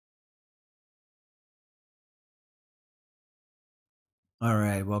All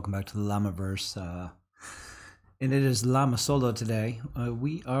right, welcome back to the Llamaverse. And it is Llama Solo today.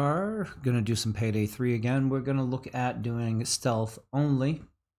 We are going to do some Payday 3 again. We're going to look at doing stealth only.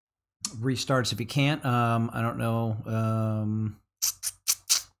 Restarts if you can't. I don't know.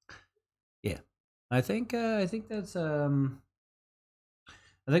 Yeah. I think that's I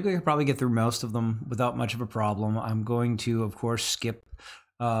think we could probably get through most of them without much of a problem. I'm going to, of course, skip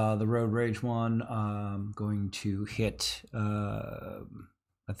the Road Rage one. I'm going to hit, I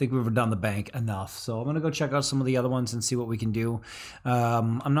think we've done the bank enough. So I'm going to go check out some of the other ones and see what we can do.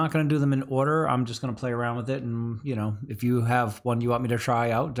 I'm not going to do them in order. I'm just going to play around with it. And, you know, if you have one you want me to try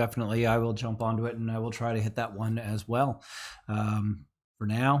out, definitely I will jump onto it and I will try to hit that one as well. For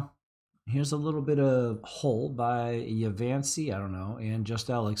now, here's a little bit of Hole by Yavancy, I don't know, and Just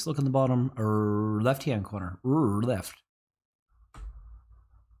Alex. Look in the bottom or left-hand corner. Left.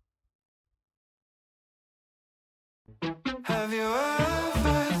 Have you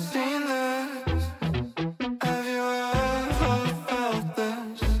ever seen this? Have you ever felt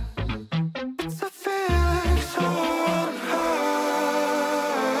this? It's a feeling so unheard.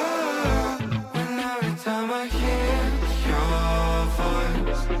 When every time I hear your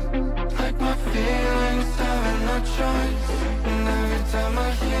voice, like my feelings having no choice. And every time I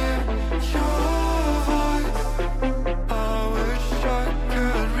hear your voice, I wish I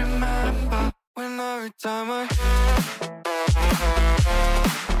could remember. When every time I could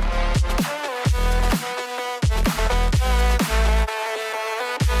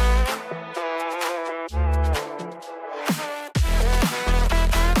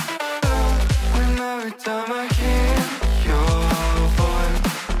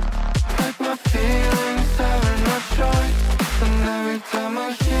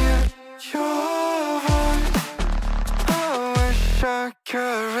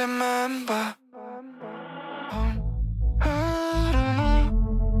remember.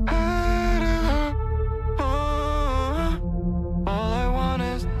 All I want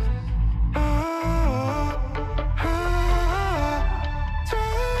is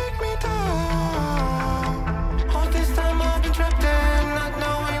take me down. All this time I've been trapped in, not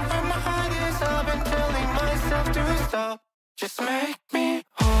knowing where my heart is. I've been telling myself to stop. Just make me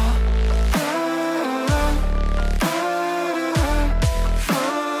whole.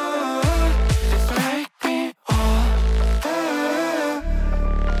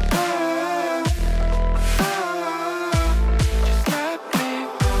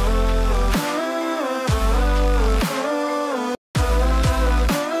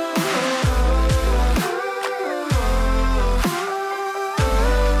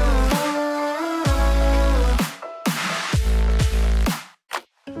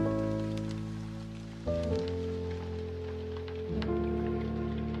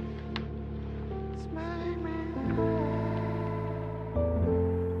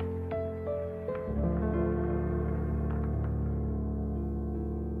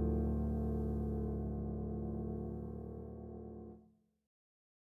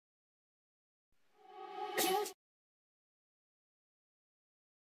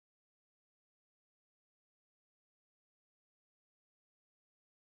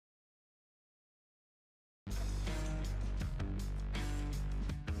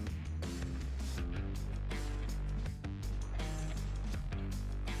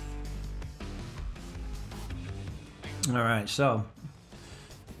 All right, so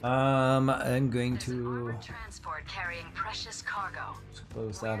I'm going to transport carrying precious cargo.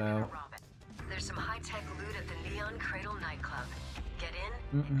 close that out. There's some high-tech loot at the Neon Cradle nightclub. Get in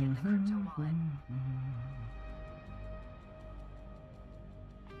and get the crypto wallet.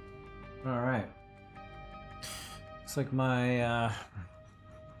 All right. Looks like my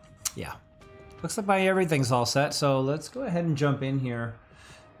yeah. Looks like my everything's all set. So let's go ahead and jump in here.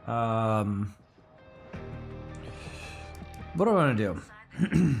 What do I want to do?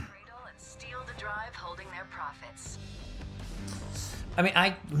 I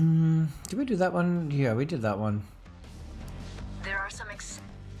mean, did we do that one? Yeah, we did that one. There are some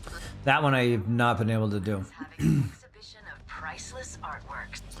that one I've not been able to do. exhibition of priceless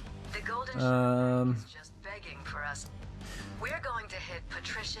artworks. The Golden Shard is just begging for us. We're going to hit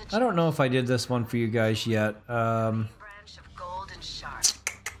Patricia. I don't know if I did this one for you guys yet. Branch of Golden Shard.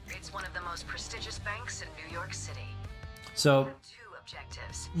 It's one of the most prestigious banks in New York City. So Two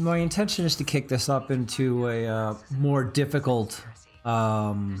objectives. my intention is to kick this up into a more difficult, Nothing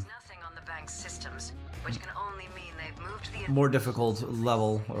on the bank's systems, which can only mean they've moved the more difficult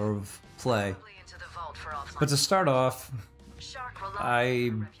level of play. into the vault for offline. But to start off, Shark relies I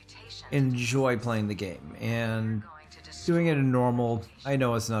on reputation. enjoy playing the game, and doing it in normal, I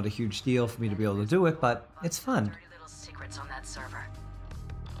know it's not a huge deal for me to be able to do it, but it's fun. Dirty little secrets on that server.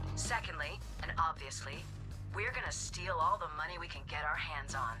 Secondly, and obviously, we're gonna steal all the money we can get our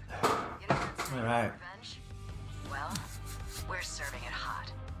hands on. You know what's All right. revenge? Well, we're serving it hot.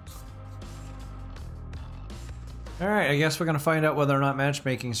 Alright, I guess we're gonna find out whether or not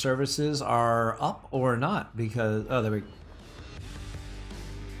matchmaking services are up or not, because... Oh, there we go.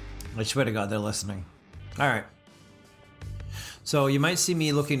 I swear to God, they're listening. Alright. So you might see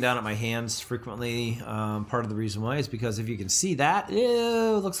me looking down at my hands frequently. Part of the reason why is because if you can see that,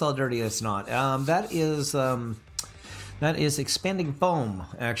 it looks all dirty. It's not. That is expanding foam,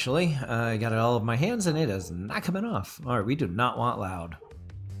 actually. I got it all over my hands and it is not coming off. Alright, we do not want loud.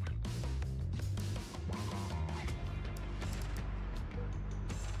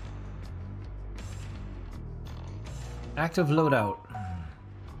 Active loadout.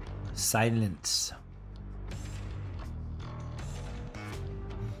 Silence.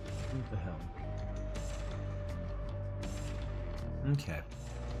 What the hell? Okay.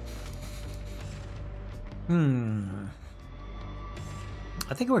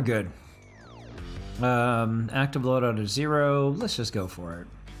 I think we're good. Active loadout is 0. Let's just go for it.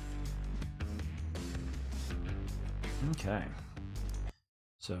 Okay.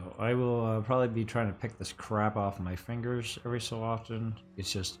 So I will probably be trying to pick this crap off my fingers every so often.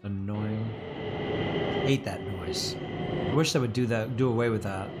 It's just annoying. I hate that noise. I wish they would do away with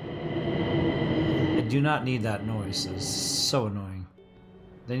that. I do not need that noise. It's so annoying.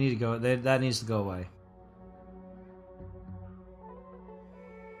 They need to go. That needs to go away.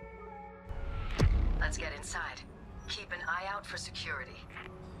 Let's get inside. Keep an eye out for security.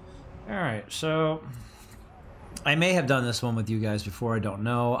 All right, so I may have done this one with you guys before. I don't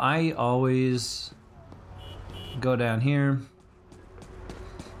know. I always go down here.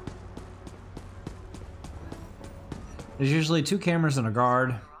 There's usually 2 cameras and a guard.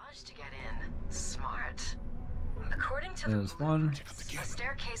 Garage to get in. Smart. According to There's the one. a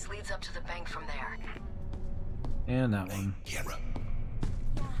staircase leads up to the bank from there. And that one. Camera.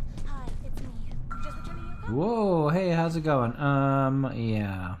 Yeah, hi, it's me. Just returning your call. Whoa, hey, how's it going?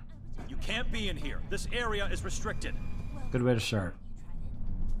 Yeah. You can't be in here. This area is restricted. Good way to start.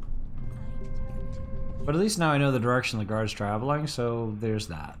 But at least now I know the direction the guard's traveling, so there's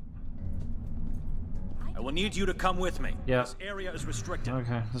that. I will need you to come with me. Yeah. This area is restricted.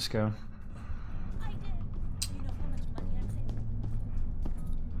 Okay, let's go. I did. Do you know how much money I'm saving?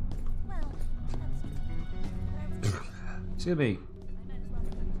 Well, that's Excuse me. I might as well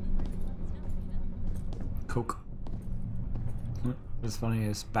have done Coke. It's funny,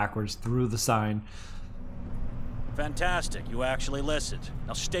 it's backwards through the sign. Fantastic. You actually listened.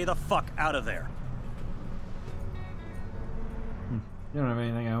 Now stay the fuck out of there. You don't have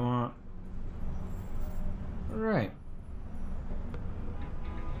anything I want. Alright.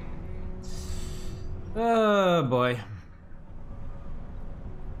 Oh boy.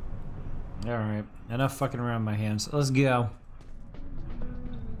 Alright. Enough fucking around my hands. Let's go.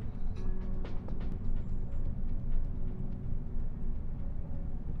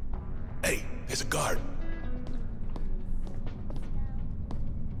 Hey, there's a guard.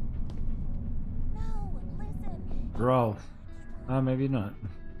 No, listen. Bro. Maybe not.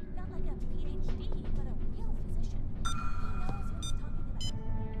 Not like a PhD, but a real physician. He knows what he's talking about. He's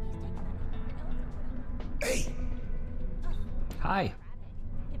taken that oath or whatever. Hey, Hi.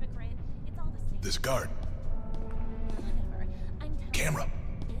 Hypocrite. It's all the same. there's a guard. Whatever. I'm telling Camera.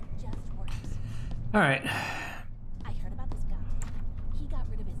 you, it just works. Alright. I heard about this guy. He got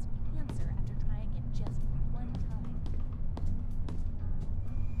rid of his cancer after trying it just one time.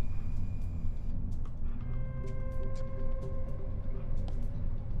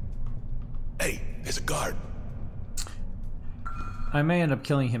 Hey, there's a guard. I may end up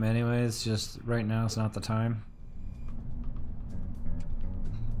killing him anyways, just right now it's not the time.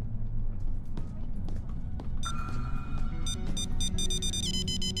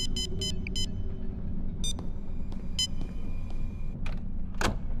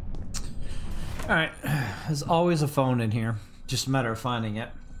 Alright, there's always a phone in here, just a matter of finding it.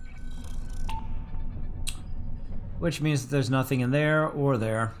 Which means that there's nothing in there or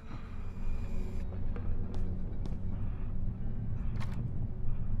there.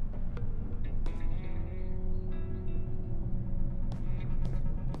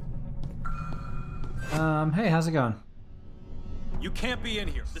 Hey, how's it going? You can't be in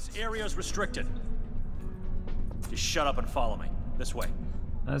here. This area is restricted. Just shut up and follow me. This way.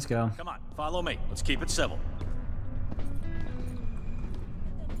 Let's go. Come on, follow me. Let's keep it civil.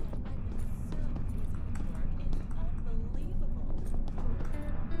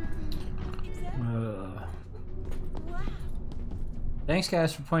 Thanks,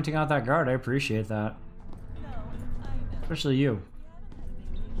 guys, for pointing out that guard. I appreciate that. Especially you.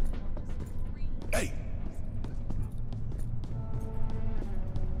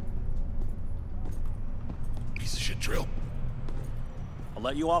 I'll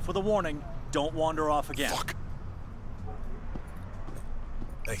let you off with a warning. Don't wander off again. Fuck.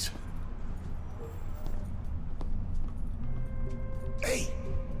 Thanks. Hey!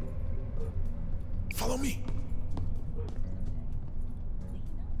 Follow me.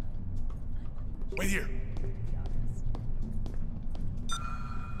 Wait here.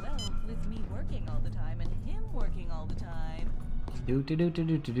 Well, with me working all the time and him working all the time. Do do do do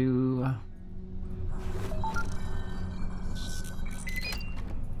do do do.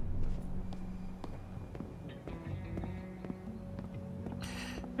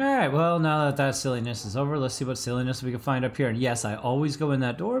 Alright, well, now that that silliness is over, let's see what silliness we can find up here. And yes, I always go in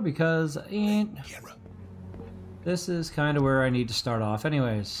that door because Camera. this is kind of where I need to start off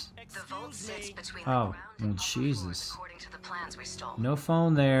anyways. The vault sits between Oh, the ground and well, upper floors Jesus. according to the plans we stole. No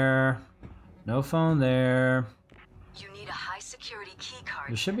phone there. No phone there. You need a high security key card.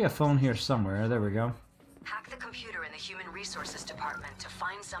 There should be a phone here somewhere. There we go. Hack the computer in the Human Resources Department to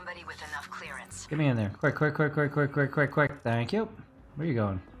find somebody with enough clearance. Get me in there. Quick, quick, quick, quick, quick, quick, quick, quick. Thank you. Where are you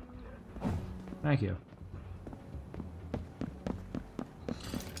going? Thank you.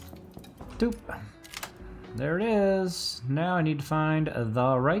 Doop. There it is. Now I need to find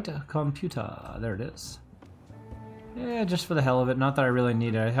the right computer. There it is. Yeah, just for the hell of it. Not that I really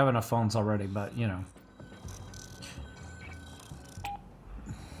need it. I have enough phones already, but you know.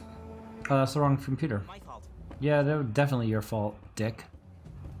 Oh, that's the wrong computer. My fault. Yeah, that was definitely your fault, dick.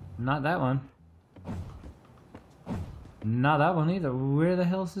 Not that one. Not that one either. Where the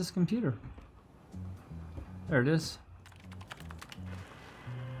hell is this computer? There it is.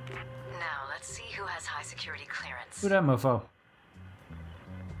 Now, let's see who has high security clearance. Who that mofo?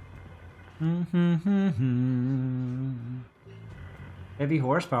 Heavy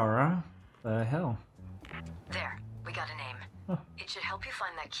horsepower, huh? The hell? There, we got a name. Oh. It should help you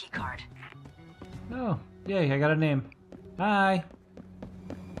find that key card. Oh, yay, I got a name. Hi.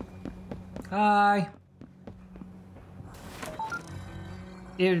 Hi.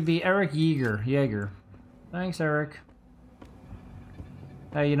 It would be Eric Yeager. Thanks, Eric.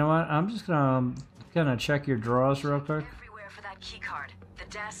 Hey, you know what? I'm just gonna check your drawers real quick. Everywhere for that key card. The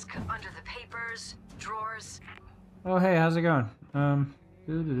desk, under the papers, drawers. Oh, hey, how's it going?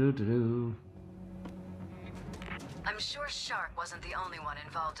 Do. I'm sure Shark wasn't the only one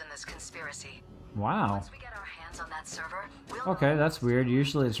involved in this conspiracy. Wow. Once we get our hands on that server, we'll Okay, that's weird.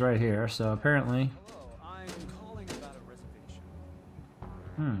 Usually it's right here, so apparently. Hello, I'm calling about a reservation.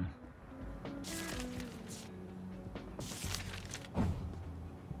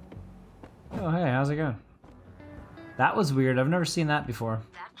 Oh, hey, how's it going? That was weird. I've never seen that before.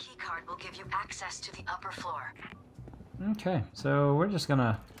 That key card will give you access to the upper floor. Okay, so we're just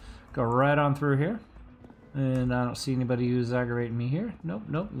gonna go right on through here. And I don't see anybody who's aggravating me here. Nope,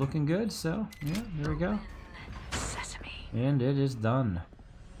 nope, looking good. So, yeah, there we go. Sesame. And it is done.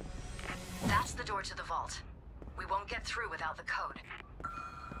 That's the door to the vault. We won't get through without the code.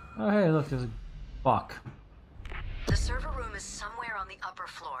 Oh, hey, look, there's a buck. The server room is somewhere on the upper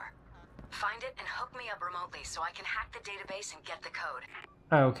floor. Find it and hook me up remotely so I can hack the database and get the code.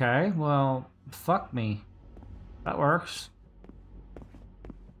 Okay, well, fuck me. That works.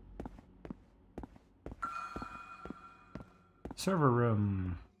 Server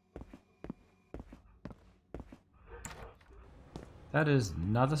room. That is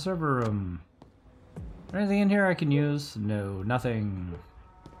not the server room. Anything in here I can use? No, nothing.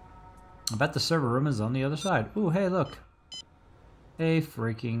 I bet the server room is on the other side. Ooh, hey, look. Hey,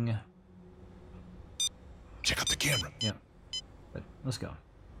 freaking. Check out the camera. Yep. But let's go.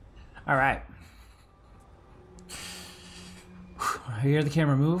 All right. I hear the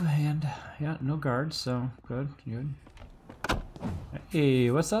camera move, and yeah, no guards, so good, good. Hey,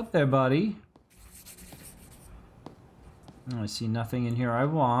 what's up there, buddy? I see nothing in here I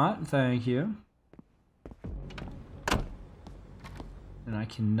want, thank you. And I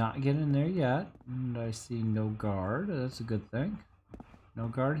cannot get in there yet. And I see no guard, that's a good thing. No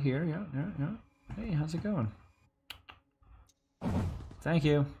guard here, yeah. Hey, how's it going? Thank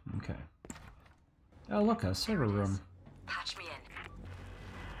you. Okay. Oh, look, a server room. Patch me in.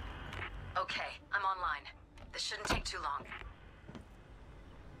 Okay, I'm online. This shouldn't take too long.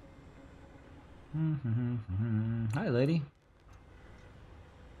 Hi, lady.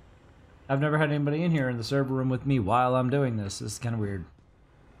 I've never had anybody in here in the server room with me while I'm doing this. This is kind of weird.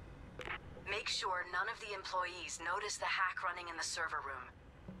 Make sure none of the employees notice the hack running in the server room.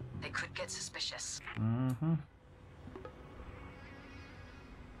 They could get suspicious.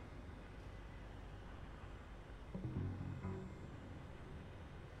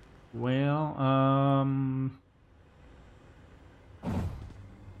 Well,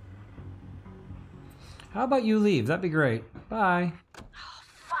 how about you leave? That'd be great. Bye. Oh,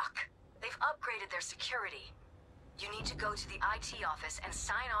 upgraded their security. You need to go to the IT office and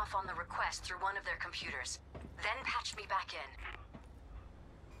sign off on the request through one of their computers. Then patch me back in.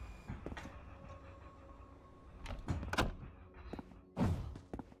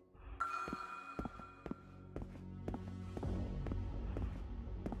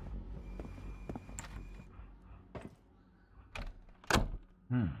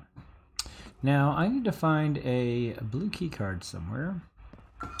 Now, I need to find a blue key card somewhere.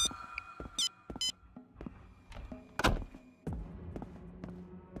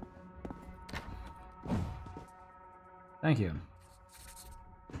 Thank you.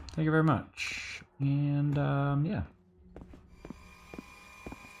 Thank you very much. And, yeah.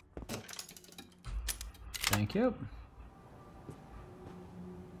 Thank you.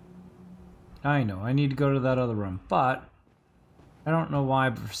 I know, I need to go to that other room, but I don't know why,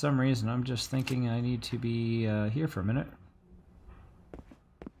 but for some reason I'm just thinking I need to be here for a minute.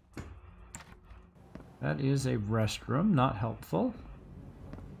 That is a restroom, not helpful.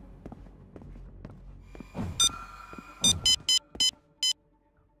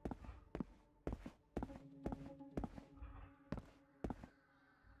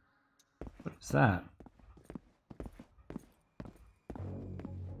 What is that?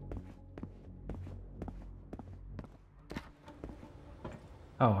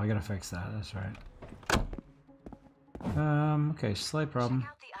 Oh, I gotta fix that, that's right. Okay, slight problem. Check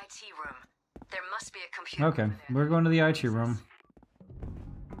out the IT room. There must be a computer Okay, over there. we're going to the IT room.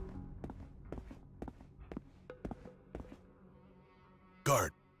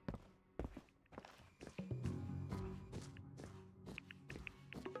 Guard.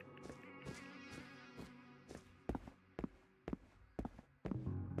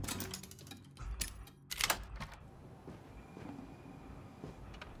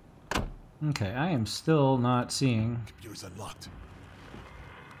 Okay, I am still not seeing Computer's unlocked.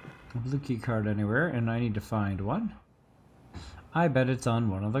 a blue key card anywhere, and I need to find one. I bet it's on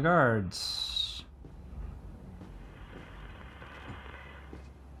one of the guards.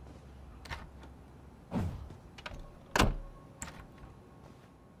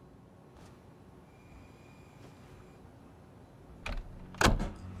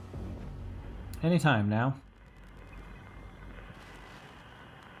 Anytime now.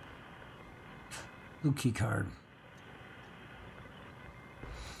 Blue key card.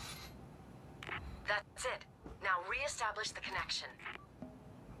 That's it. Now re-establish the connection.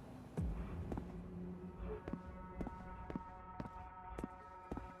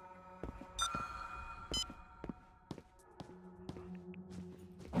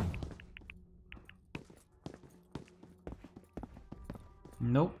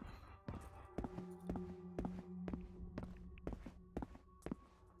 Nope.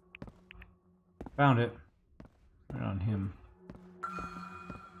 Found it. Right on him.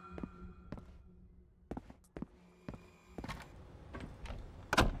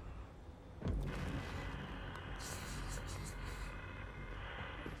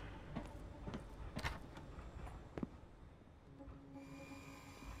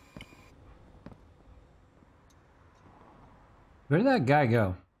 Where did that guy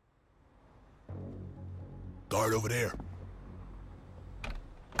go? Guard over there.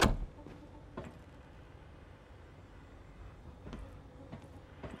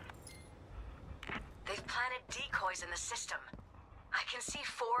 They've planted decoys in the system. I can see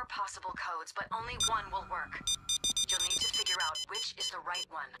 4 possible codes, but only one will work. You'll need to figure out which is the right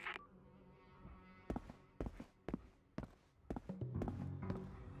one.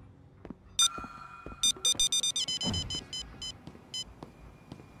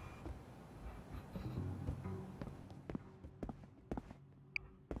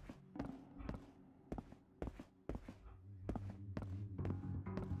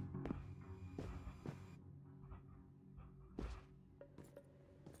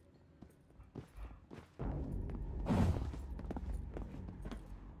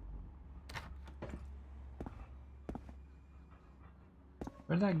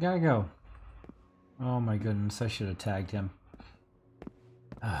 Where'd that guy go? Oh my goodness, I should have tagged him.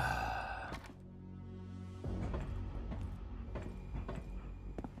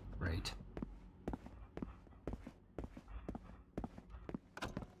 Great.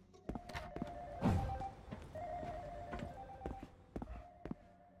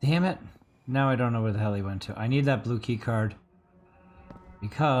 Damn it. Now I don't know where the hell he went to. I need that blue key card.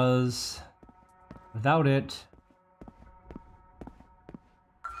 Because without it...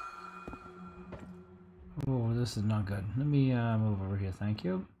 Oh, this is not good. Let me move over here, thank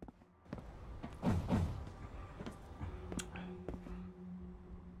you.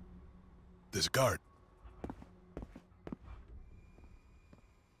 There's a guard.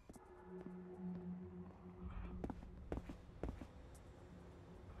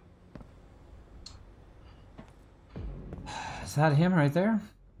 Is that him right there?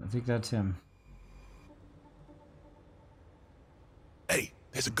 I think that's him. Hey,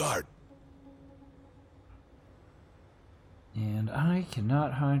 there's a guard. And I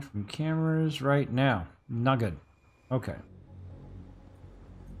cannot hide from cameras right now. Not good. Okay.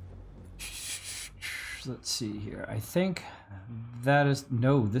 Let's see here. I think that is...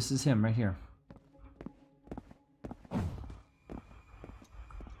 No, this is him right here.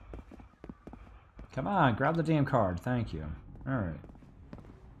 Come on, grab the damn card. Thank you. Alright.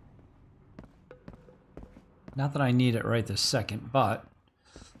 Not that I need it right this second, but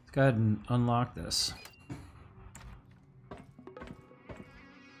let's go ahead and unlock this.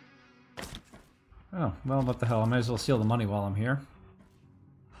 Oh, well, what the hell. I might as well steal the money while I'm here.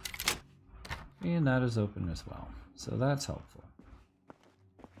 And that is open as well. So that's helpful.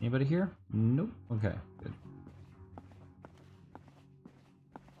 Anybody here? Nope. Okay, good.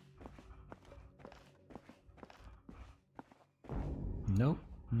 Nope.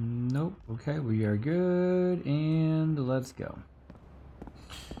 Nope. Okay, we are good. And let's go.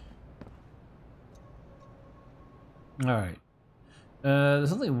 Alright.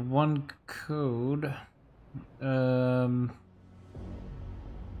 There's only one code. The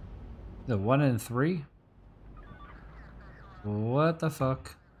 1 and 3? What the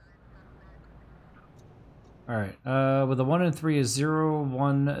fuck? Alright, well the 1 and 3 is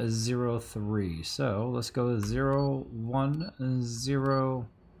 0103. So let's go with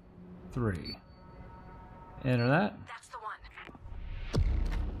 0103. Enter that. That's the one.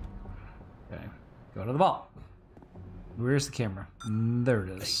 Okay. Go to the vault. Where's the camera? There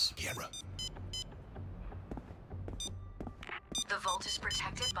it is. Hey, camera. The vault is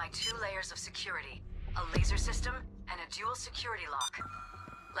protected by 2 layers of security, a laser system and a dual security lock.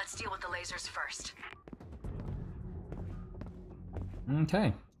 Let's deal with the lasers first.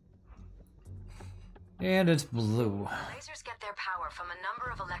 Okay. And it's blue. Lasers get their power from a number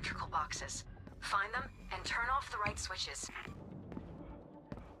of electrical boxes. Find them and turn off the right switches.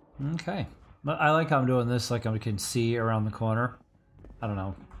 Okay. But I like how I'm doing this, like I can see around the corner. I don't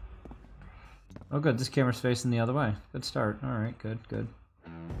know. Oh good, this camera's facing the other way. Good start. Alright, good, good.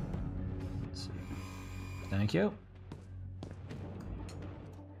 Let's see. Thank you.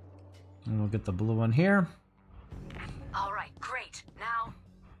 And we'll get the blue one here. Alright, great. Now,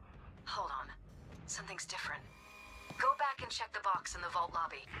 hold on. Something's different. Go back and check the box in the vault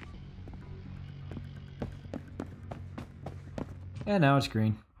lobby. And now it's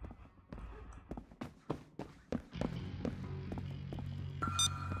green.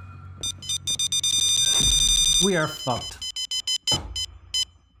 We are fucked.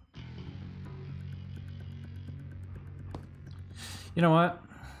 You know what?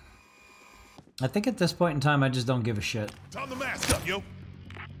 I think at this point in time, I just don't give a shit. Time to mask up, yo.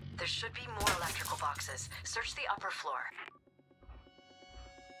 There should be more electrical boxes. Search the upper floor.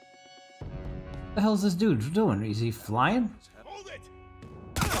 What the hell is this dude doing? Is he flying? Hold it.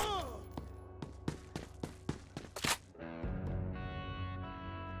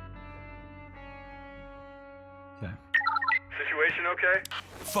 Okay. Situation okay?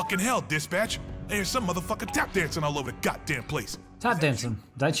 Fucking hell, dispatch. There's some motherfucker tap dancing all over the goddamn place. Tap dancing.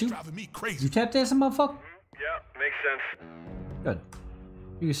 That you? Driving me crazy. You tap dancing, motherfucker? Yeah, makes sense. Good.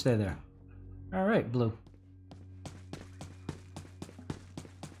 You can stay there. Alright, blue.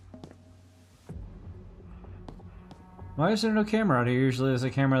 Why is there no camera out here? Usually there's a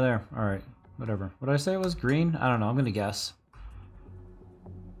camera there. Alright, whatever. What did I say it was? Green? I don't know. I'm gonna guess.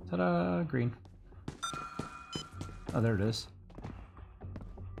 Ta-da! Green. Oh, there it is.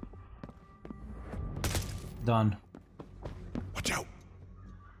 Done. Watch out.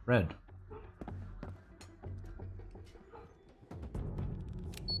 Red.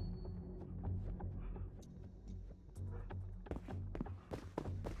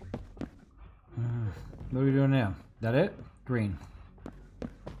 What are we doing now? That it? Green.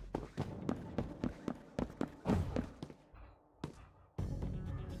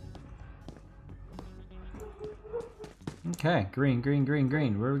 Okay, green, green, green,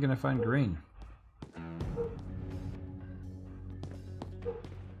 green. Where are we gonna find green?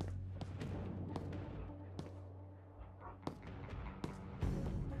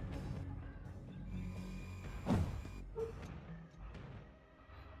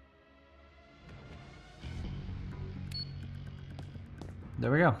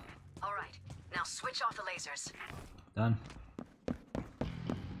 There we go. All right, now switch off the lasers. Done.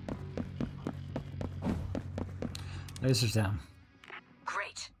 Lasers down.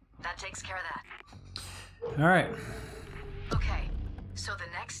 Great. That takes care of that. Alright. Okay, so the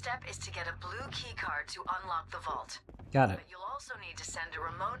next step is to get a blue key card to unlock the vault. Got it. But you'll also need to send a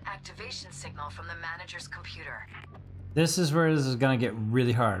remote activation signal from the manager's computer. This is where this is gonna get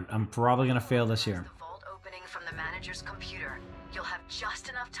really hard. I'm probably gonna fail this here. The vault opening from the manager's computer. You'll have just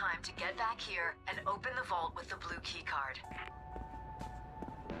enough time to get back here and open the vault with the blue key card.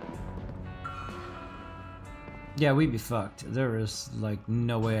 Yeah, we'd be fucked. There is, like,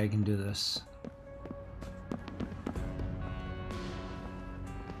 no way I can do this.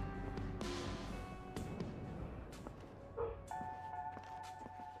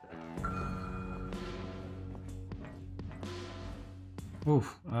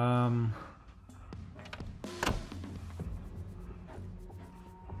 Oof,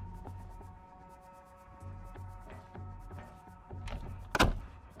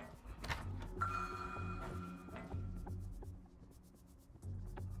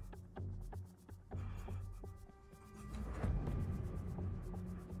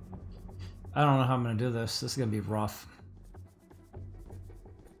 I don't know how I'm gonna do this. This is gonna be rough.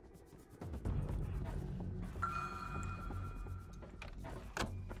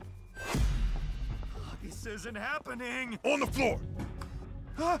 This isn't happening. On the floor!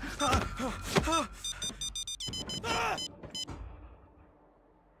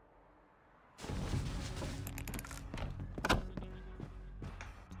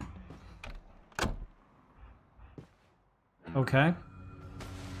 Okay.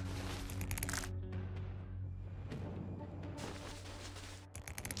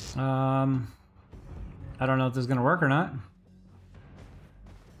 I don't know if this is gonna work or not.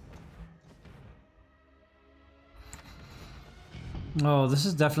 Oh, this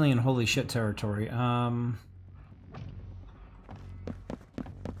is definitely in holy shit territory.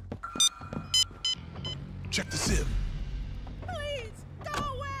 Check the sieve. Please, go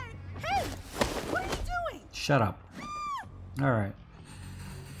away! Hey! What are you doing? Shut up. Alright.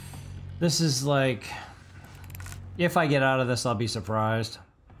 This is like... If I get out of this, I'll be surprised.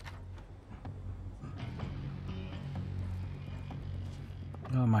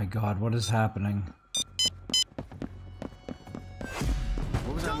 Oh my god, what is happening?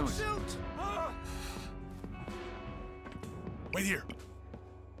 What was that Don't noise? shoot! Wait here.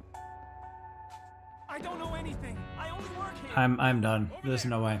 I don't know anything. I only work here. I'm done. There's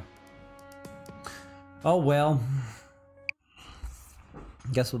no way. Oh well.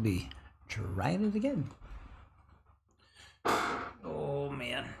 Guess we'll be trying it again. Oh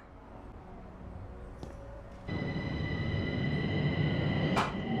man.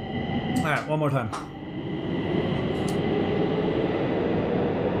 Alright, one more time.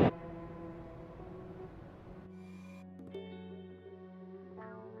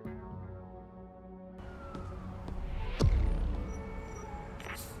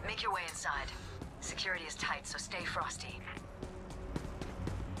 Make your way inside. Security is tight, so stay frosty.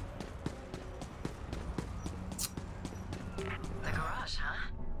 The garage, huh?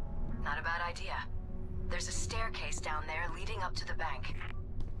 Not a bad idea. There's a staircase down there leading up to the bank.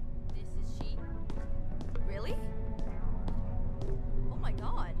 This is she? Really? Oh my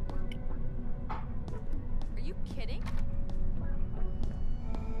god. Are you kidding?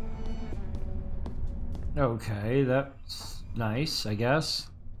 Okay, that's nice, I guess.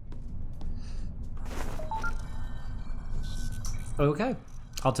 Okay,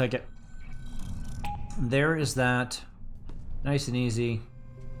 I'll take it. There is that. Nice and easy.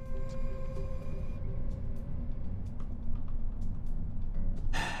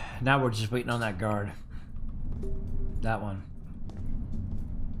 Now we're just waiting on that guard. That one.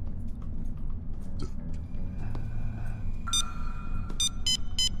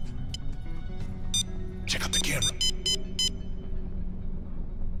 Check out the camera.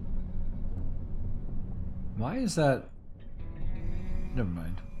 Why is that? Never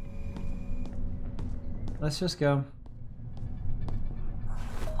mind. Let's just go.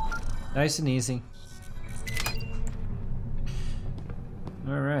 Nice and easy.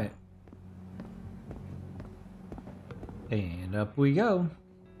 All right. And up we go.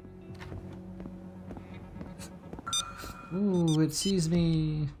 Ooh, it sees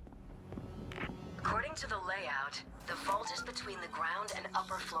me. According to the layout, the vault is between the ground and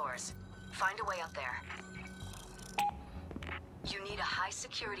upper floors. Find a way up there. You need a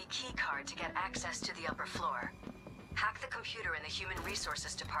high-security key card to get access to the upper floor. Hack the computer in the Human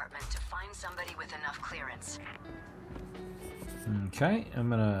Resources Department to find somebody with enough clearance. Okay, I'm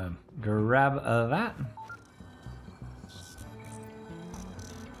gonna grab that.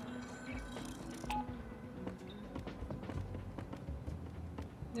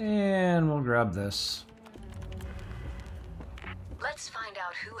 And we'll grab this. Let's find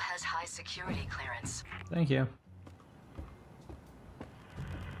out who has high security clearance. Thank you.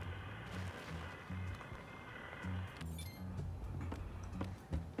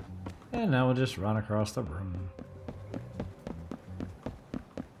 And now we'll just run across the room.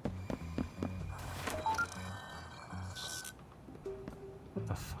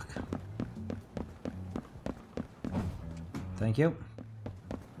 the fuck? Thank you.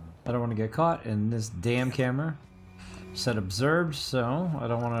 I don't want to get caught in this damn camera. Said observed, so I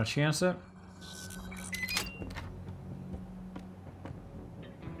don't want to chance it.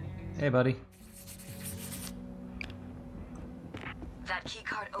 Hey, buddy. That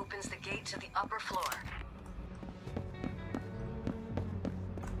keycard opens the gate to the upper floor.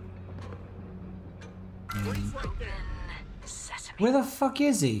 Open sesame. Where the fuck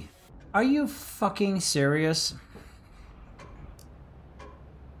is he? Are you fucking serious?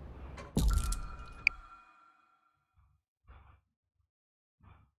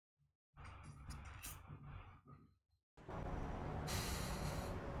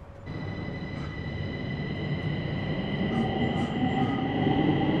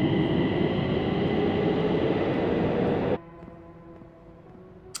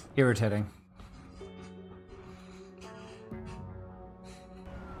 Irritating.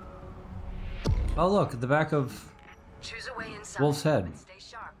 Oh look, at the back of Choose a way inside. Wolf's head. But stay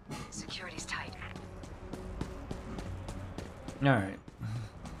sharp. Security's tight. Alright.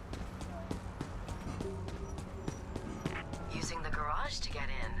 Using the garage to get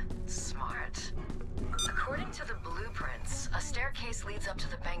in. Smart. According to the blueprints, a staircase leads up to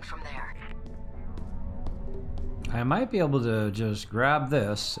the bank from there. I might be able to just grab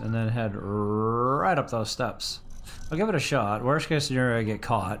this and then head right up those steps. I'll give it a shot. Worst case scenario, I get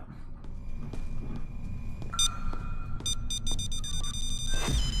caught.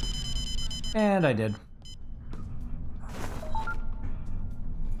 And I did.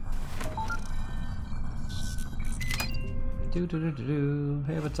 Do.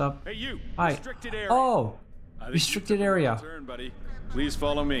 Hey, what's up? Hey, you! Hi. Restricted area. Oh! I think Restricted you took a area. wrong turn, buddy. Please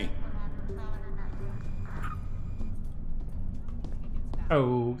follow me.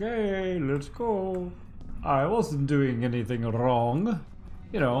 Okay, let's go. I wasn't doing anything wrong.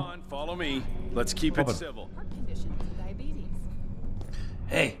 You Come know. on, follow me. Let's keep it Open. civil. Heart condition, diabetes.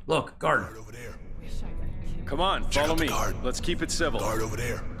 Hey, look, guard. Guard over there. Wish I could. Come on, Check follow out the me. guard. Let's keep it civil. Guard over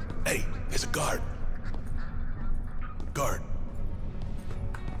there. Hey, there's a guard. Guard.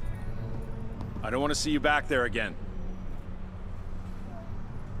 I don't want to see you back there again.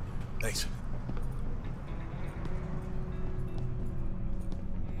 Thanks.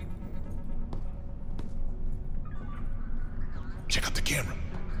 Check out the camera.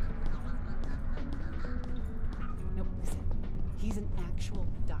 No, listen. He's an actual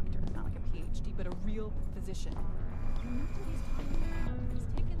doctor, not like a PhD, but a real physician. You know what he's talking about. He's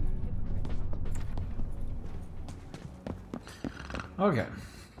taken the Okay.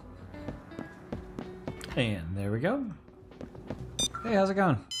 And there we go. Hey, how's it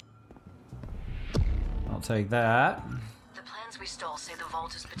going? I'll take that. The plans we stole say the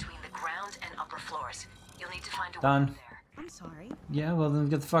vault is between the ground and upper floors. You'll need to find a way Done. up there. I'm sorry. Yeah, well then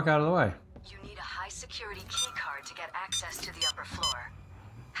get the fuck out of the way. You need a high-security keycard to get access to the upper floor.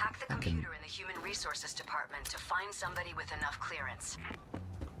 Hack the computer in the Human Resources Department to find somebody with enough clearance.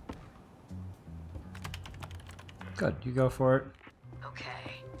 Good, you go for it.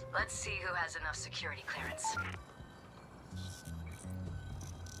 Okay, let's see who has enough security clearance.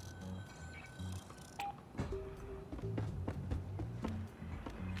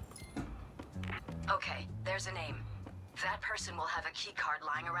 Okay, there's a name. That person will have a keycard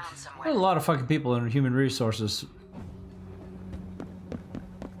lying around somewhere. There's a lot of fucking people in human resources.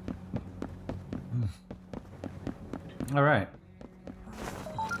 All right.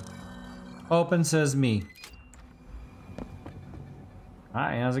 Open says me.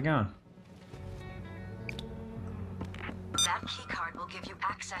 Hi, how's it going? That keycard will give you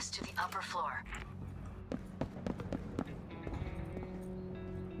access to the upper floor.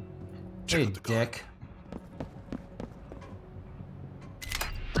 Check Hey, out the guard. dick.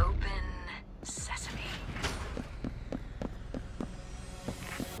 Open sesame.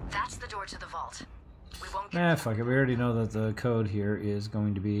 That's the door to the vault. We won't get Nah, fuck it. We already know that the code here is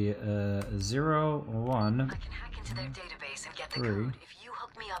going to be 0, 1. I can hack into their database and get the 3. code if you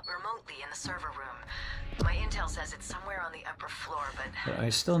hook me up remotely in the server room. My intel says it's somewhere on the upper floor, but But I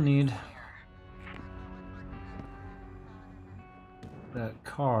still need where? that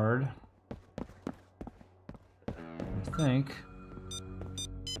card. I think.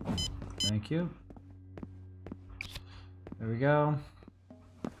 Thank you. There we go.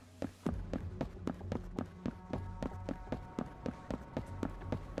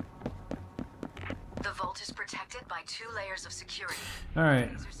 The vault is protected by 2 layers of security. All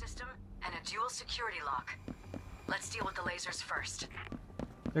right. Laser system and a dual security lock. Let's deal with the lasers first.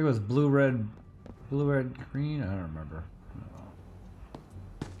 I think it was blue, red, green. I don't remember.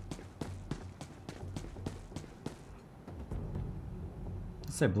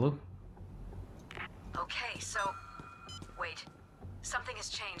 Let's say blue. Okay, so... Wait. Something has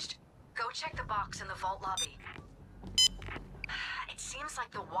changed. Go check the box in the vault lobby. It seems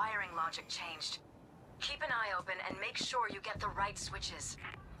like the wiring logic changed. Keep an eye open and make sure you get the right switches.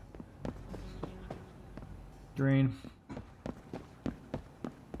 Green.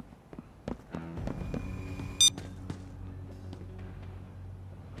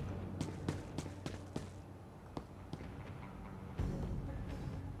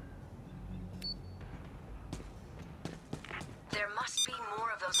 There must be more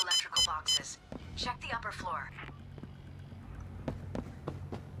of those electrical boxes. Check the upper floor.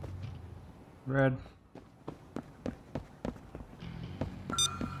 Red.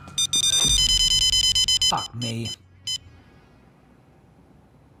 Fuck me.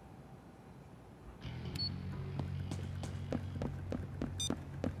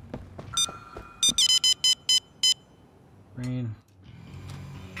 Green.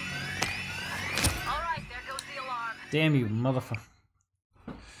 All right, there goes the alarm. Damn you, motherfucker.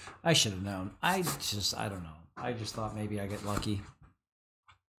 I should have known. I don't know. I just thought maybe I get lucky.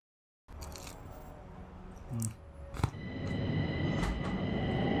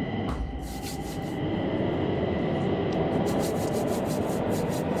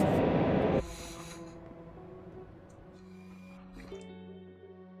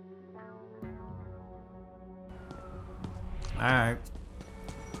 Alright.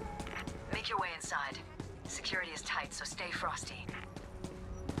 Make your way inside. Security is tight, so stay frosty.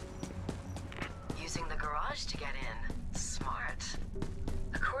 Using the garage to get in. Smart.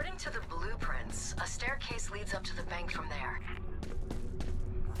 According to the blueprints, a staircase leads up to the bank from there.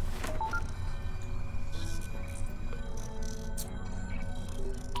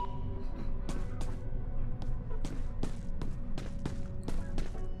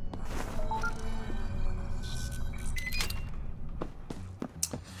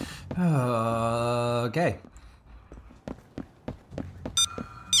 Okay.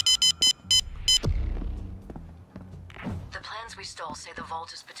 The plans we stole say the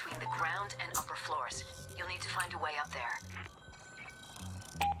vault is between the ground and upper floors. You'll need to find a way up there.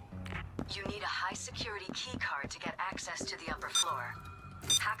 You need a high-security key card to get access to the upper floor.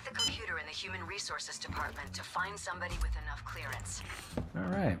 Hack the computer in the Human Resources Department to find somebody with enough clearance.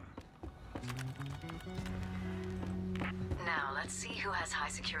 Alright. Now, let's see who has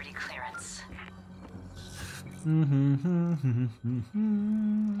high-security clearance.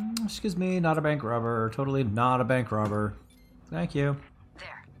 Excuse me, not a bank robber. Totally not a bank robber. Thank you.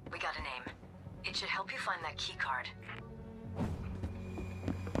 There, we got a name. It should help you find that key card.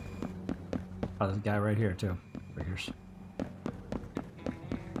 Oh, there's a guy right here, too. Figures.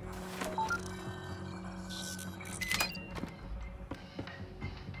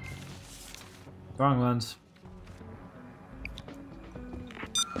 Wrong ones.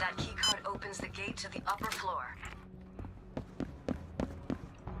 That key card opens the gate to the upper floor.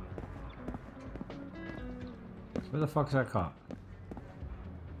 Where the fuck's that cop?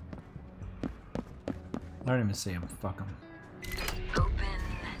 I don't even see him. Fuck him. Open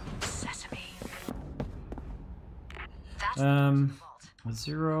sesame. That's the vault.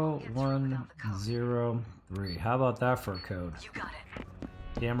 0103. How about that for a code? You got it.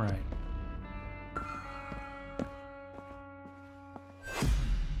 Damn right.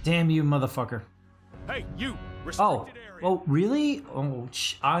 Damn you, motherfucker. Hey, you! Oh, Restricted area. oh, really? Oh,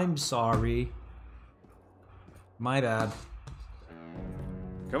 I'm sorry. My bad.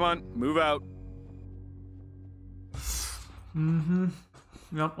 Come on, move out.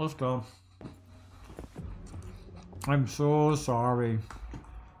 Yep, let's go. I'm so sorry.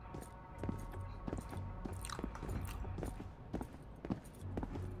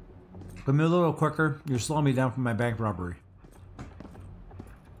 Come a little quicker. You're slowing me down from my bank robbery.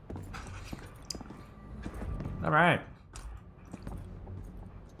 All right.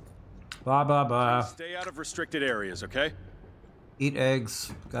 Blah, blah, blah. Stay out of restricted areas, okay? Eat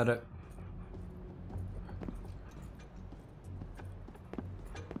eggs. Got it.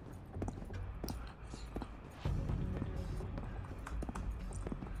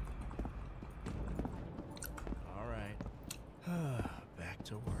 All right. Back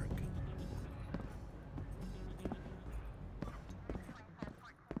to work.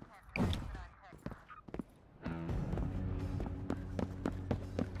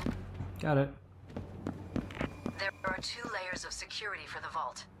 Got it. There are 2 layers of security for the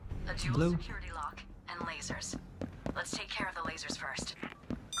vault. A dual Blue. security lock and lasers. Let's take care of the lasers first.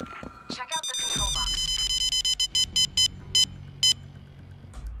 Check out the control box.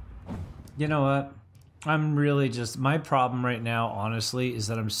 You know what? I'm really just... My problem right now, honestly, is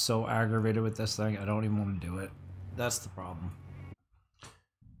that I'm so aggravated with this thing, I don't even want to do it. That's the problem.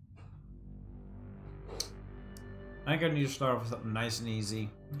 I think I need to start off with something nice and easy.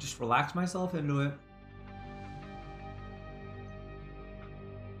 Just relax myself into it.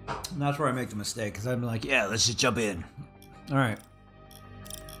 And that's where I make the mistake, because I'm like, yeah, let's just jump in. All right.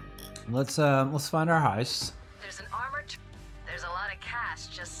 Let's find our heist. There's an armored. There's a lot of cash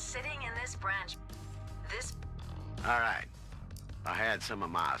just sitting in this branch. This. All right. I had some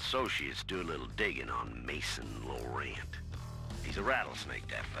of my associates do a little digging on Mason Laurent. He's a rattlesnake,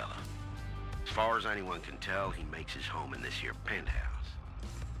 that fella. As far as anyone can tell, he makes his home in this here penthouse.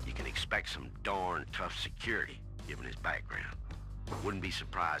 You can expect some darn tough security, given his background. Wouldn't be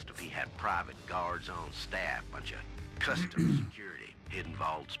surprised if he had private guards on staff, bunch of custom security, hidden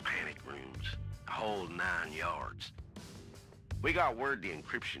vaults, panic rooms, a whole 9 yards. We got word the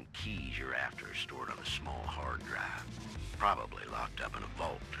encryption keys you're after are stored on a small hard drive, probably locked up in a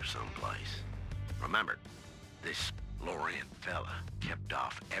vault or someplace. Remember, this Laurent fella kept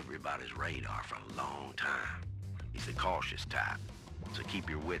off everybody's radar for a long time. He's the cautious type, so keep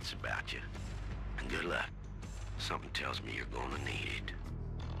your wits about you. And good luck. Something tells me you're gonna need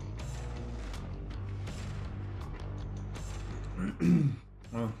it.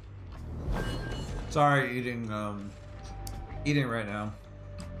 Well, sorry, eating right now.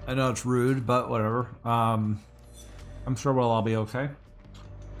 I know it's rude, but whatever. I'm sure we'll all be okay.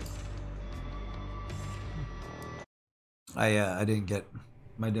 I didn't get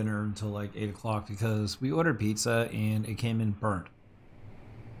my dinner until like 8 o'clock because we ordered pizza and it came in burnt.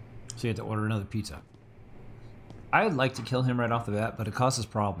 So you had to order another pizza. I'd like to kill him right off the bat, but it causes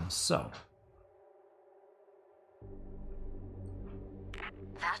problems, so.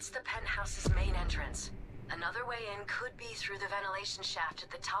 That's the penthouse's main entrance. Another way in could be through the ventilation shaft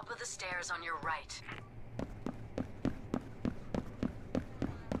at the top of the stairs on your right.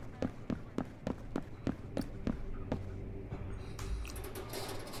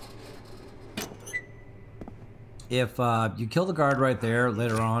 If you kill the guard right there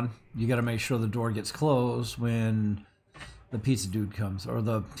later on, you got to make sure the door gets closed when the pizza dude comes, or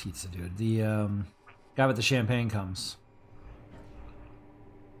the pizza dude, the guy with the champagne comes.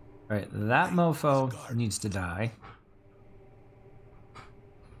 All right, that mofo needs to die.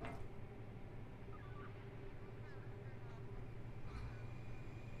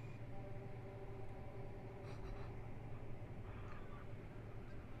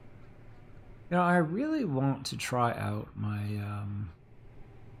 You know, I really want to try out my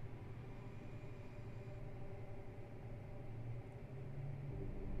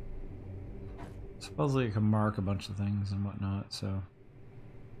supposedly you can mark a bunch of things and whatnot, so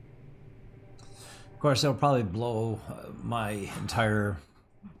of course it'll probably blow my entire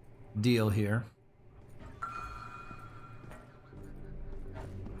deal here.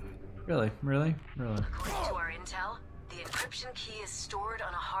 Really? According to our intel, the encryption key is stored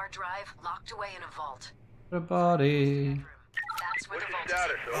on a hard drive locked away in a vault. The body. That's where the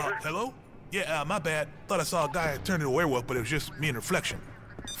vault is. Hello? Yeah, my bad. Thought I saw a guy turn into a werewolf, but it was just me in reflection.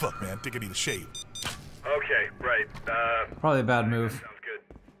 Fuck, man. Think I need a shave. Okay, right. Probably a bad move. Sounds good.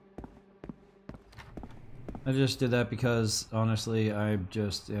 I just did that because, honestly, I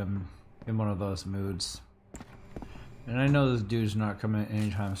just am in one of those moods. And I know this dude's not coming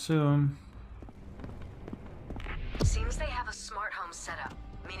anytime soon. Seems they have a smart home setup,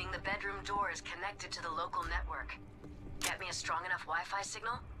 meaning the bedroom door is connected to the local network. Get me a strong enough Wi-Fi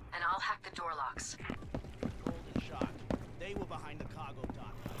signal, and I'll hack the door locks. Golden shot. They were behind the cargo dock.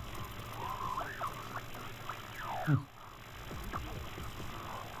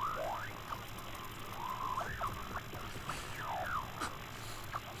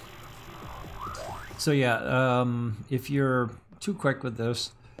 So yeah, if you're too quick with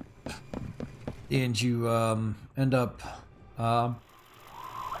this, and you end up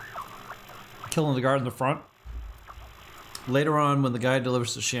killing the guard in the front, later on when the guy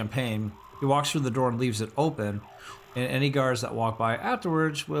delivers the champagne, he walks through the door and leaves it open, and any guards that walk by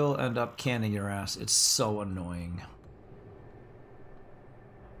afterwards will end up canning your ass. It's so annoying.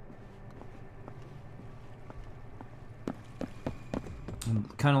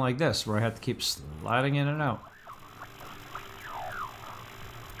 Kind of like this, where I have to keep sliding in and out.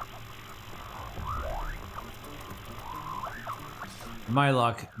 My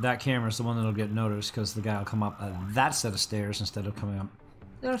luck, that camera's the one that'll get noticed because the guy will come up that set of stairs instead of coming up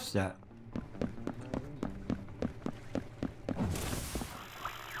this set.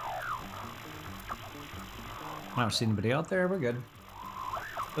 I don't see anybody out there. We're good.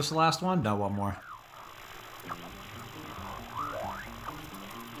 This the last one? No, one more.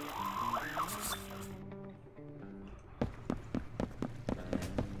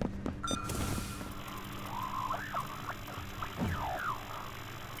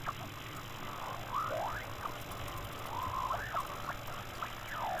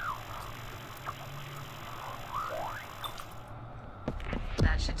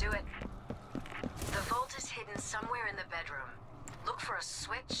 That should do it. The vault is hidden somewhere in the bedroom. Look for a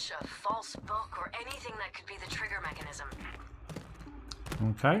switch, a false book, or anything that could be the trigger mechanism.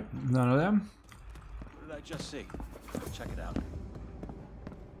 Okay, none of them. What did I just see? Check it out.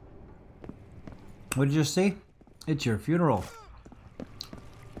 What did you just see? It's your funeral.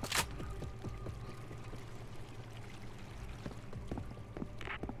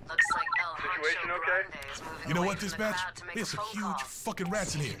 Looks like El Situation Honcho okay? Grande is moving You know away what, from the dispatch? crowd to make There's a some phone huge call. fucking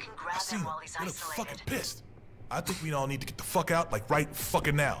rats in See if here. you can I grab seen them them. while he's They look fucking isolated. pissed. I think we all need to get the fuck out, like right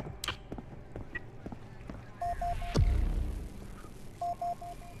fucking now.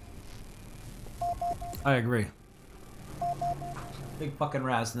 I agree. Big fucking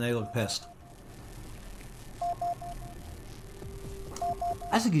rats and they look pissed.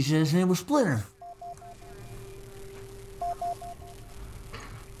 I think he said his name was Splinter.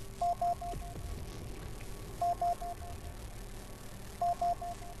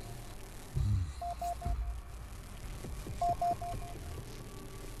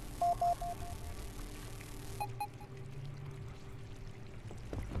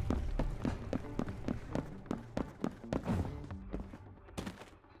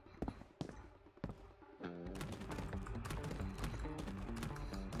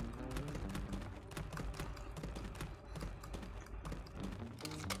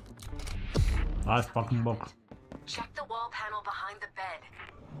 Nice fucking book. Check the wall panel behind the bed.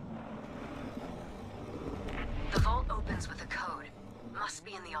 The vault opens with a code. Must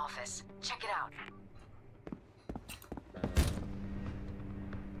be in the office. Check it out.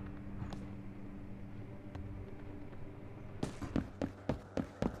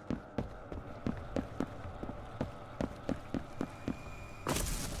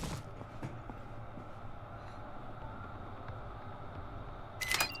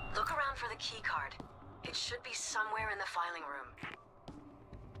 Look around for the key card. It should be somewhere in the filing room.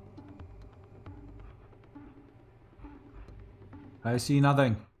 I see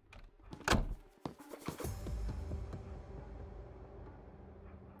nothing.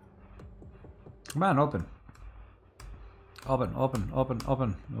 Come on, open. Open, open, open,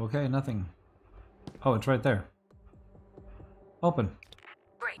 open. Okay, nothing. Oh, it's right there. Open.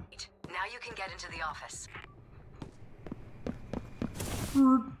 Great. Now you can get into the office.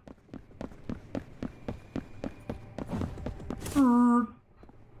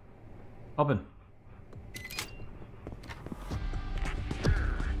 Open.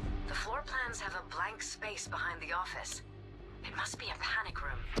 The floor plans have a blank space behind the office. It must be a panic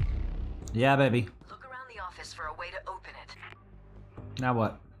room. Yeah, baby. Look around the office for a way to open it. Now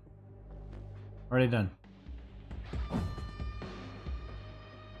what? Already done.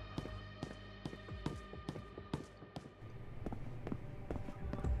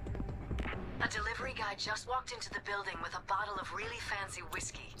 A delivery guy just walked into the building with a bottle of really fancy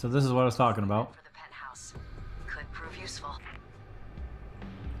whiskey. So this is what I was talking about. For the penthouse. Could prove useful.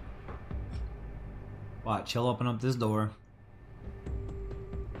 Watch, he'll open up this door.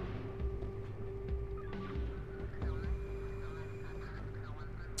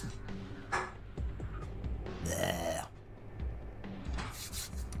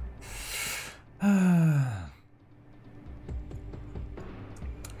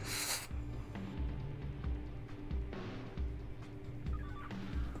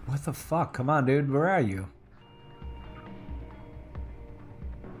 What the fuck? Come on, dude. Where are you?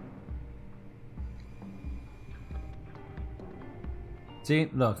 See?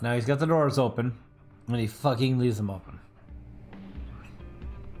 Look, now he's got the doors open. And he fucking leaves them open.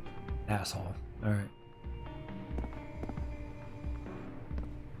 Asshole. Alright.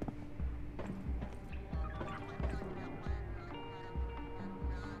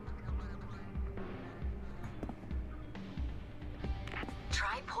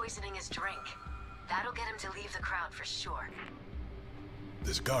 Try poisoning his drink. That'll get him to leave the crowd for sure.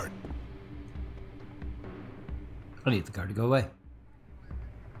 There's a guard. I need the guard to go away.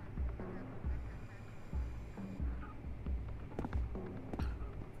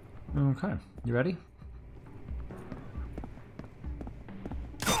 Okay, you ready?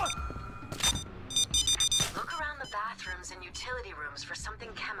 Look around the bathrooms and utility rooms for something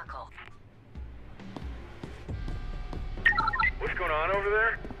chemical. What's going on over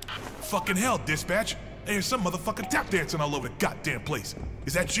there? Fucking hell, dispatch. There's some motherfucking tap dancing all over the goddamn place.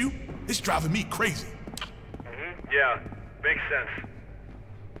 Is that you? It's driving me crazy. Yeah, makes sense.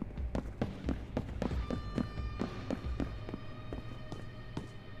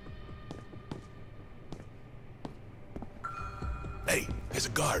 Hey, there's a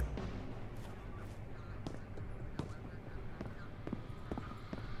guard.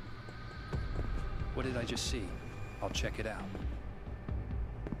 What did I just see? I'll check it out.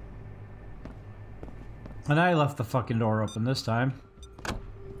 And I left the fucking door open this time.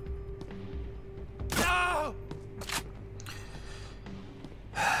 No!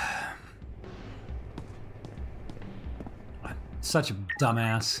 Such a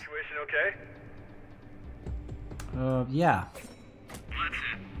dumbass. Situation okay? Yeah. That's it.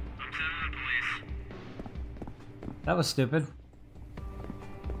 I'm telling the police. That was stupid.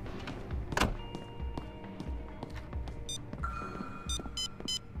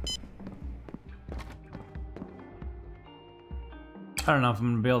 I don't know if I'm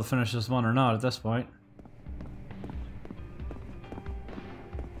gonna be able to finish this one or not at this point.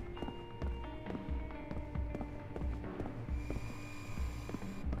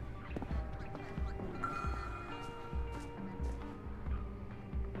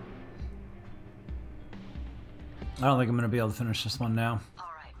 I don't think I'm gonna be able to finish this one now.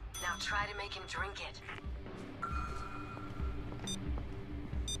 Alright, now try to make him drink it.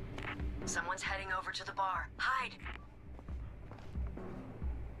 Someone's heading over to the bar. Hide!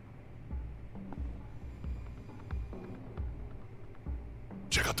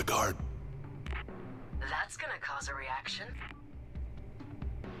 Check out the guard. That's gonna cause a reaction.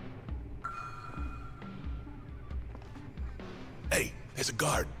 Hey, there's a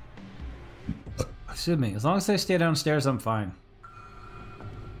guard. Excuse me. As long as they stay downstairs, I'm fine.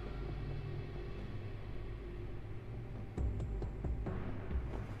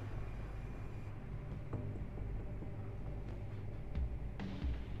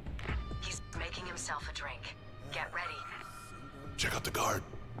 He's making himself a drink. Get ready. Check out the guard.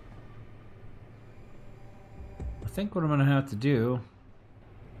 I think what I'm gonna have to do.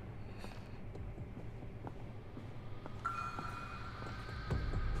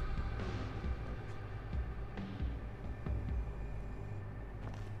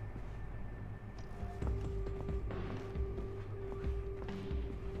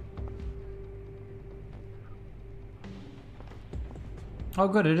 Oh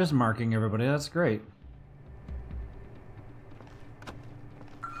good, it is marking everybody, that's great.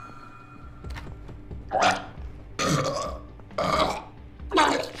 Get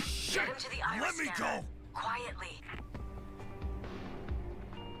him to the iris Let me scanner. go. Quietly.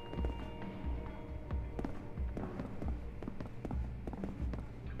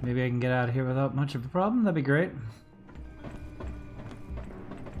 Maybe I can get out of here without much of a problem, that'd be great.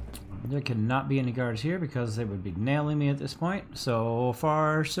 There cannot be any guards here because they would be nailing me at this point. So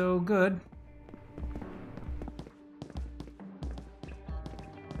far, so good.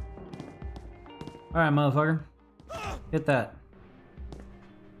 Alright, motherfucker. Hit that.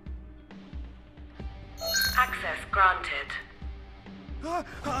 Access granted. I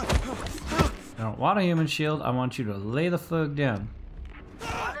don't want a human shield, I want you to lay the fuck down.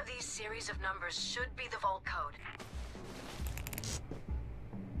 One of these series of numbers should be the vault code.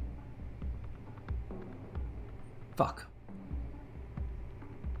 Fuck.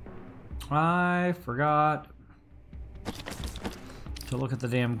 I forgot to look at the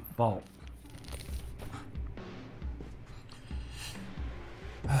damn vault.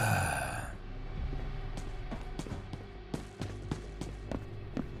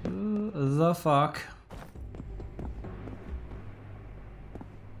 The fuck?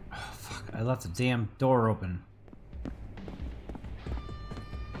 Oh, fuck, I left the damn door open.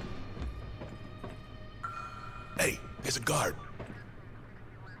 Hey, there's a guard.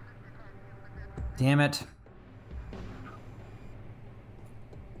 Damn it.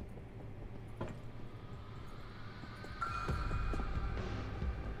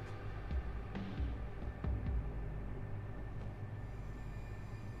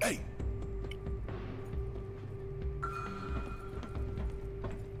 Hey.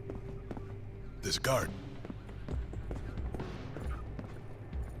 There's a guard.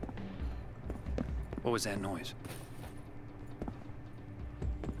 What was that noise?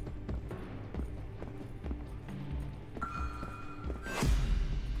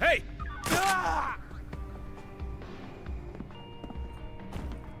 Hey!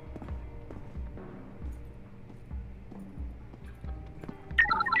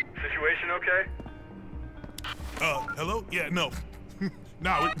 Situation okay? Hello? Yeah, no.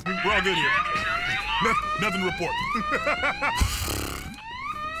 Nah, we're all good here. Nothing to report.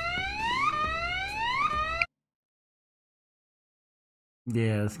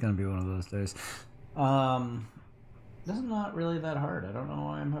 Yeah, it's gonna be one of those days. This is not really that hard. I don't know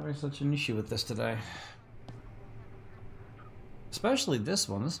why I'm having such an issue with this today. Especially this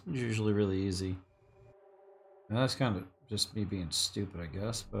one. This one's usually really easy. And that's kind of just me being stupid, I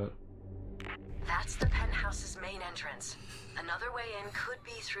guess, but... That's the penthouse's main entrance. Another way in could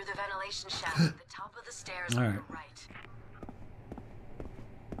be through the ventilation shaft at the top of the stairs on your right.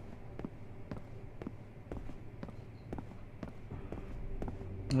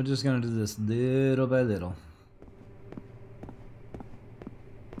 We're just gonna do this little by little.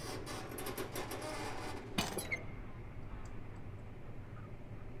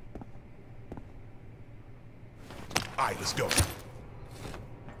 All right, let's go.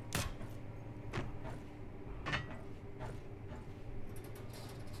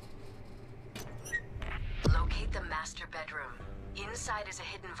 Locate the master bedroom. Inside is a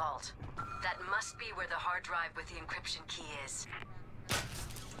hidden vault. That must be where the hard drive with the encryption key is.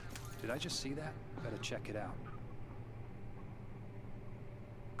 Did I just see that? Better check it out.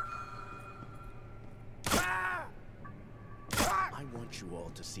 I want you all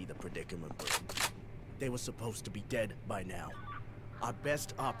to see the predicament we're in. They were supposed to be dead by now. Our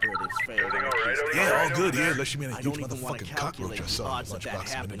best operatives failed. Everything all right over Yeah, there? all good here, unless you mean a I huge don't even want to motherfucking cockroach calculate I the saw in odds the of that lunchbox a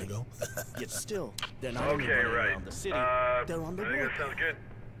minute happening. ago. Yet still, they're not only Okay, running right. around the city, they're on the I think that warpath. sounds good.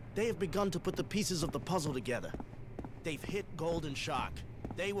 They have begun to put the pieces of the puzzle together. They've hit Golden Shark.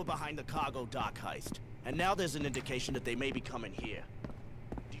 They were behind the cargo dock heist. And now there's an indication that they may be coming here.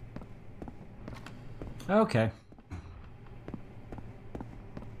 Okay.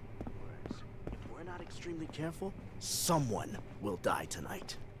 If we're not extremely careful, someone will die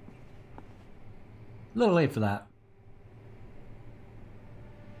tonight. A little late for that.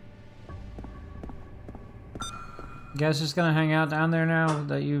 You guys just gonna hang out down there now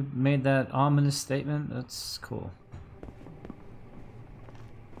that you made that ominous statement? That's cool.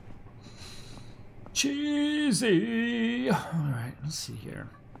 Cheesy! Alright, let's see here.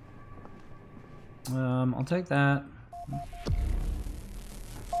 I'll take that.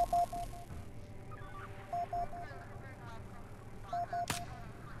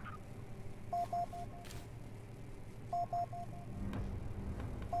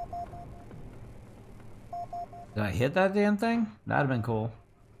 Did I hit that damn thing? That'd have been cool.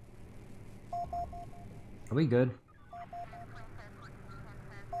 Are we good?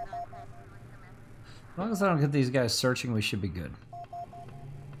 As long as I don't get these guys searching, we should be good.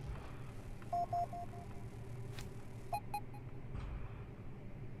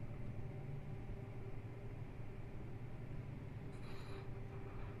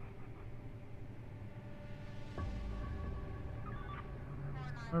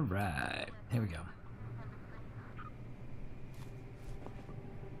 All right, here we go.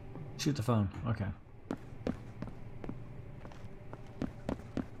 Shoot the phone. Okay.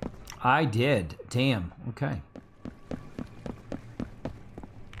 I did. Damn. Okay.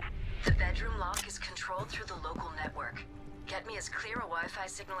 The bedroom lock is controlled through the local network. Get me as clear a Wi-Fi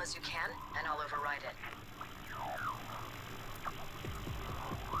signal as you can, and I'll override it.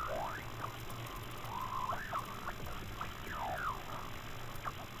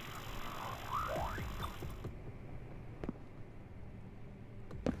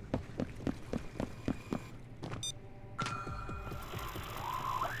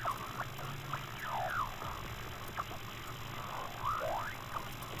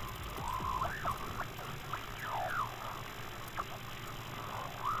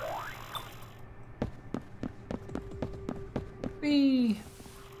 Whee!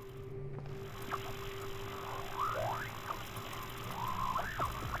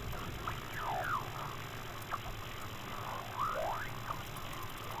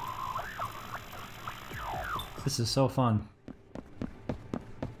 This is so fun.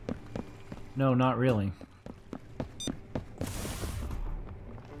 No, not really.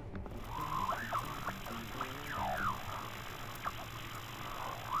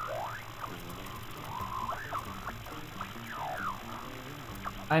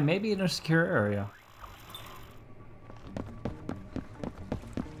 I may be in a secure area.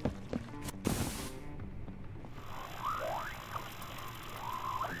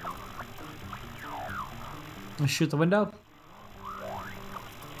 Let's shoot the window.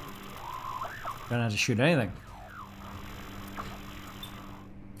 Don't have to shoot anything.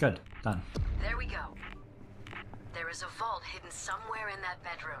 Good, done. There we go. There is a vault hidden somewhere in that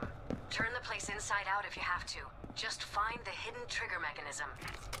bedroom. Turn the place inside out if you have to. Just find the hidden trigger mechanism.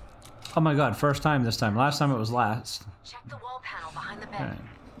 Oh my god, first time this time. Last time it was last. Check the wall panel behind the bed. Alright.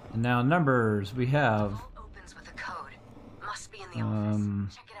 And now numbers, we have Vault opens with a code. Must be in the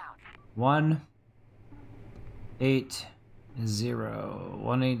office. Check it out. 180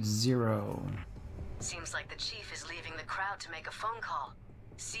 180. Seems like the chief is leaving the crowd to make a phone call.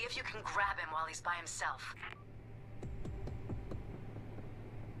 See if you can grab him while he's by himself.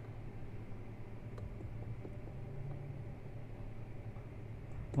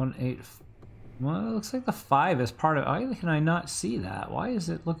 18. Well, it looks like the 5 is part of. Why can I not see that? Why is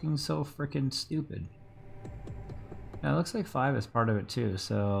it looking so freaking stupid? Yeah, it looks like 5 is part of it too.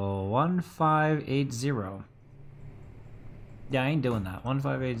 So 1580. Yeah, I ain't doing that.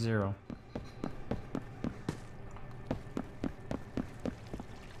 1580.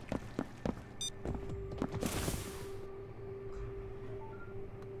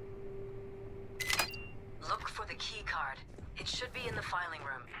 Look for the key card. It should be in the filing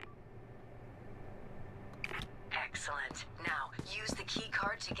room. Excellent. Now, use the key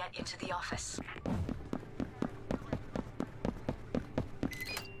card to get into the office.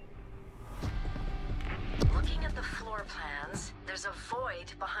 Looking at the floor plans, there's a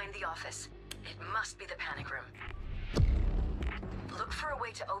void behind the office. It must be the panic room. Look for a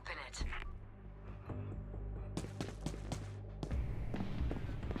way to open it.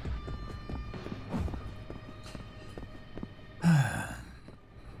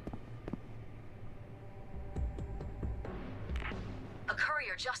 A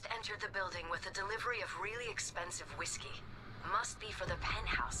courier just entered the building with a delivery of really expensive whiskey. Must be for the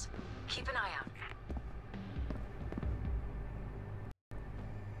penthouse. Keep an eye out.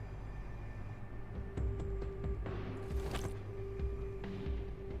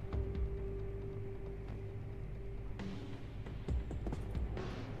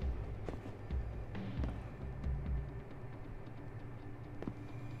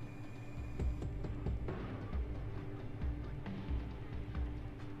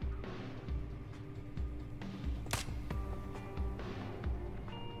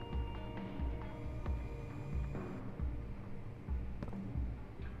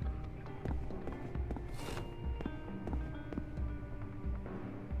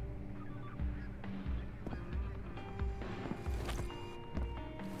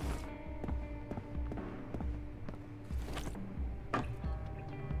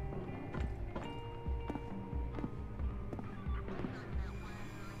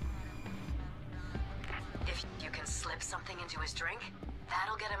 If you can slip something into his drink,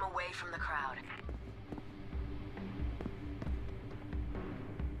 that'll get him away from the crowd.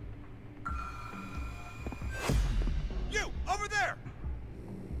 You, over there!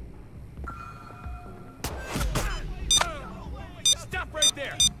 Stop right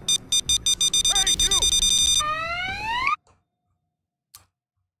there! Hey, you!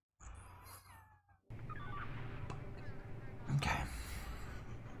 Okay.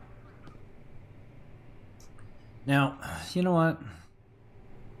 Now, you know what?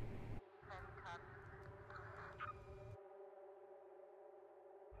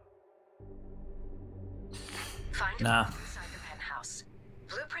 Find a Nah. vault inside the penthouse.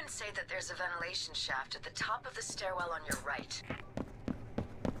 Blueprints say that there's a ventilation shaft at the top of the stairwell on your right.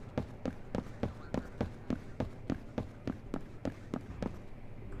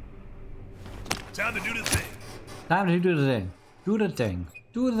 Time to do the thing. Time to do the thing. Do the thing.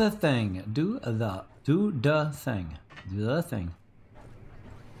 Do the thing. Do the thing. Do the thing.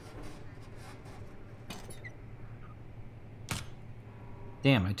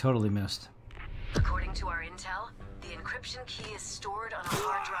 Damn, I totally missed. According to our intel, the encryption key is stored on a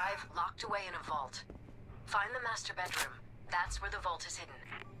hard drive locked away in a vault. Find the master bedroom. That's where the vault is hidden.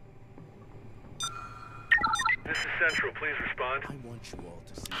 This is Central. Please respond. I want you all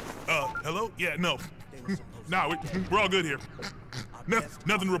to see. Hello? Yeah, no. They were supposed Nah, to we're all good here. Our No, best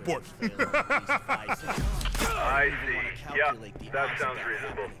nothing to report. operators fail at least 5, 6 times. I They even wanna see. calculate the Yeah, that odds of sounds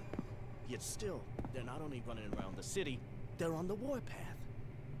reasonable. happening. Yet still, they're not only running around the city, they're on the warpath.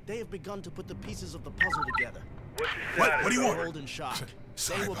 They have begun to put the pieces of the puzzle together. What's your status? What do you want? Gold and shock.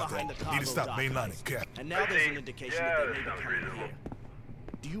 Sorry They were about behind that. the Need to cargo stop dock mainlining, heist. Cap. And now there's an see. indication Yeah, that that they may be sounds coming reasonable. here.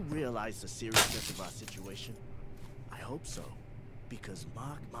 Do you realize the seriousness of our situation? I hope so. Because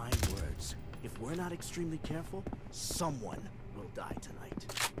mark my words, if we're not extremely careful, someone will die tonight.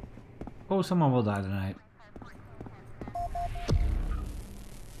 Oh, someone will die tonight.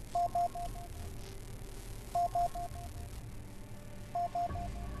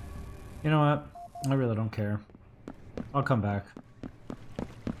 You know what? I really don't care. I'll come back.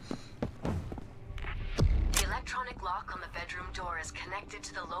 The electronic lock on the bedroom door is connected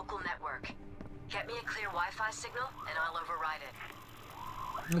to the local network. Get me a clear Wi-Fi signal, and I'll override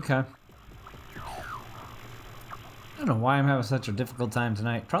it. Okay. I don't know why I'm having such a difficult time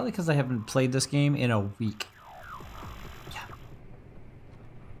tonight. Probably because I haven't played this game in a week.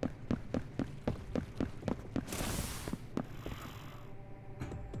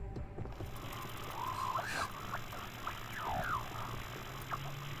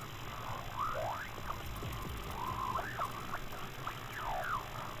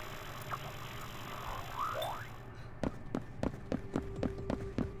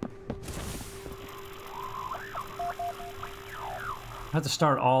 I have to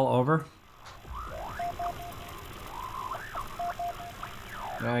start all over.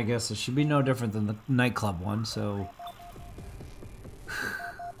 Yeah, I guess it should be no different than the nightclub one, so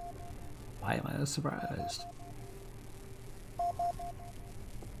Why am I surprised?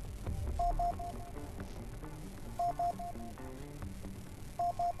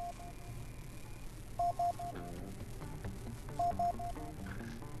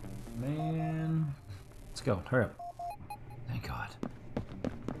 Man, let's go. Hurry up. Thank God.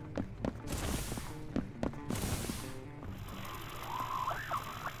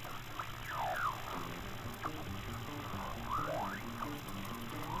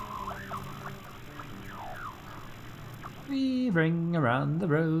 We ring around the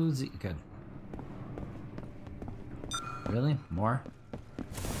rosy. Good. Really? More?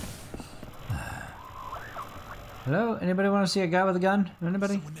 Hello? Anybody want to see a guy with a gun?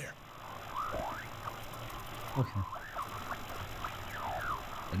 Anybody? Someone there. Okay.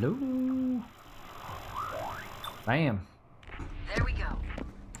 Hello? Bam. There we go.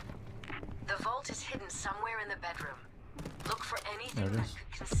 The vault is hidden somewhere in the bedroom. Look for anything There it that is.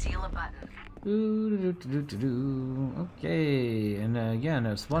 could conceal a button. Okay, and again,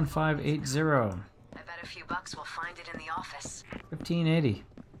 it's 1580. I bet a few bucks will find it in the office. 1580.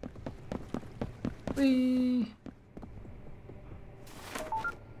 Whee!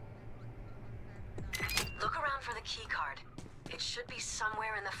 Look around for the key card. It should be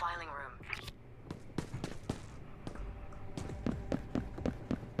somewhere in the filing room.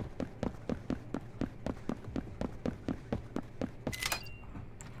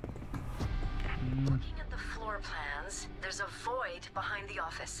 Looking at the floor plans, there's a void behind the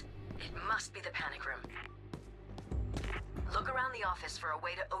office. It must be the panic room. Look around the office for a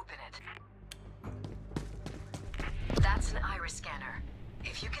way to open it. That's an iris scanner.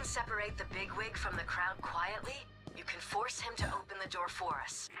 If you can separate the bigwig from the crowd quietly, you can force him to open the door for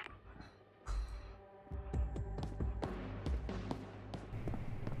us.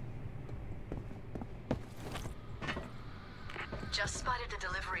 Just spotted a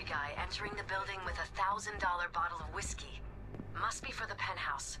delivery guy entering the building with a $1,000 bottle of whiskey. Must be for the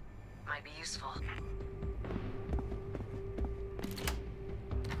penthouse. Might be useful.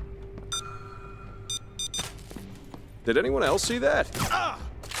 Did anyone else see that?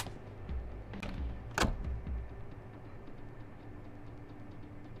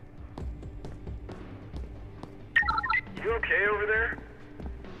 You okay over there?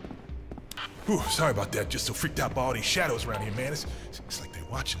 Whew, sorry about that. Just so freaked out by all these shadows around here, man. It's like they're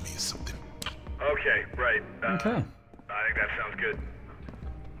watching me or something. Okay, right. Okay. I think that sounds good.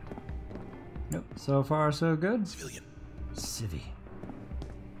 Nope. So far, so good. Civilian. Civvy.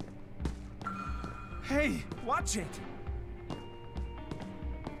 Hey, watch it!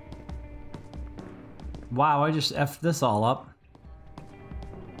 Wow, I just effed this all up.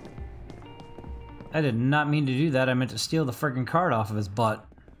 I did not mean to do that. I meant to steal the friggin' card off of his butt.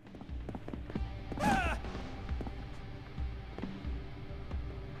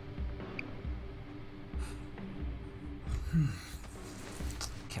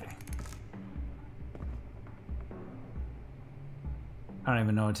 Okay. I don't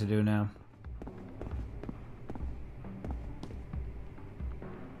even know what to do now.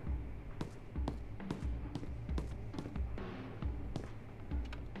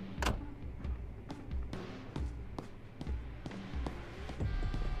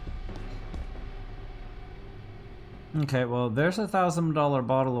 Okay, well, there's a $1,000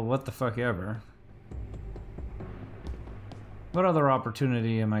 bottle of what the fuck ever. What other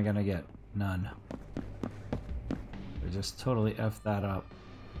opportunity am I gonna get? None. I just totally effed that up.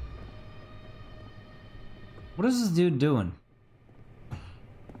 What is this dude doing?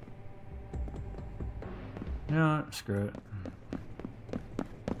 You know what? Screw it.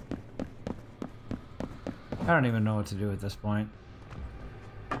 I don't even know what to do at this point.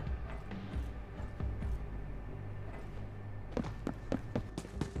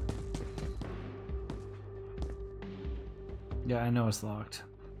 Yeah, I know it's locked,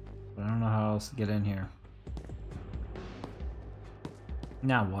 but I don't know how else to get in here.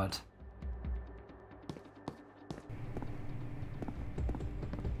 Now what?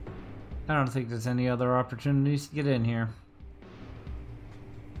 I don't think there's any other opportunities to get in here.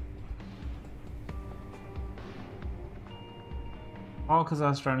 All because I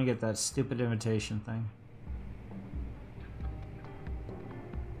was trying to get that stupid invitation thing.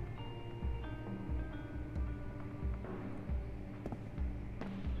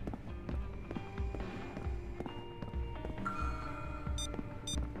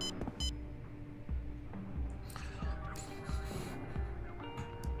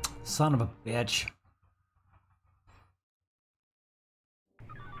 Son of a bitch.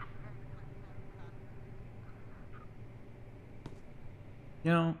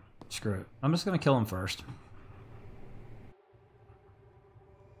 You know, screw it. I'm just gonna kill him first.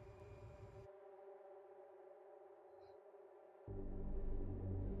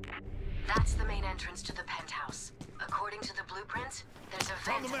 That's the main entrance to the penthouse. According to the blueprint, there's a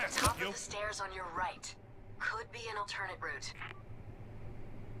vent at the top of the stairs on your right. Could be an alternate route.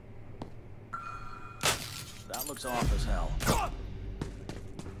 That looks off as hell.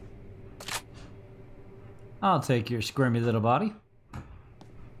 I'll take your squirmy little body.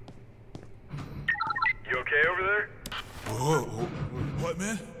 You okay over there? Whoa, what,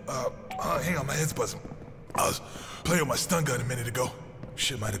 man? Hang on, my head's buzzing. I was playing with my stun gun a minute ago.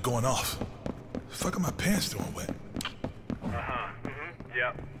 Shit might have gone off. The fuck are my pants doing wet? Uh-huh.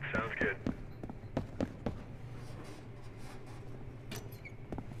 Yeah, sounds good.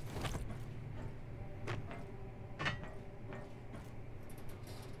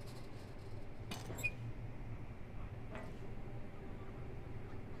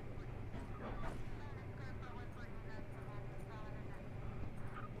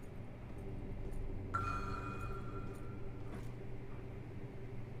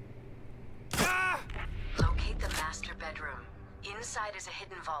 Locate the master bedroom. Inside is a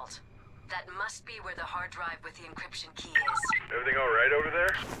hidden vault. That must be where the hard drive with the encryption key is. Everything all right over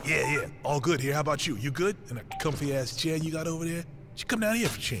there? Yeah, all good here. How about you? You good? In a comfy ass chair you got over there? You come down here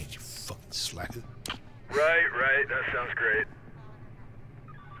for change, you fucking slacker. Right. That sounds great.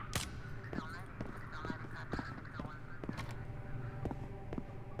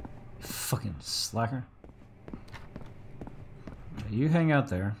 Fucking slacker. You hang out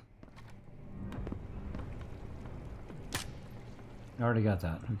there. I already got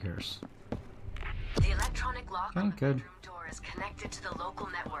that. Who cares? The electronic lock on the good. bedroom door is connected to the local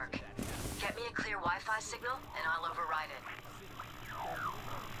network. Get me a clear Wi-Fi signal, and I'll override it.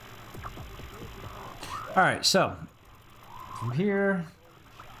 All right, so from here.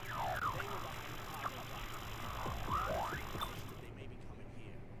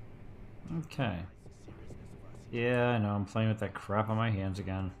 Okay. Yeah, I know. I'm playing with that crap on my hands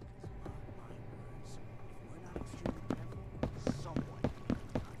again.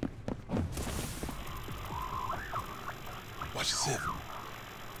 Watch the zip.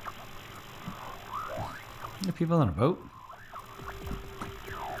 Are people on a boat?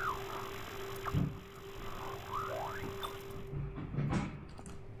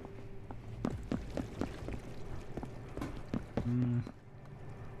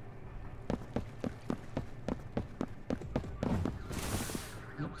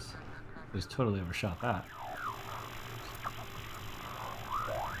 Oops. Just totally overshot that.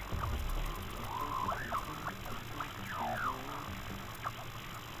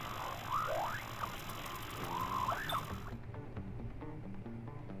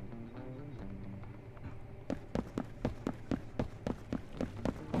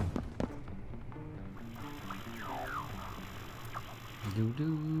 Do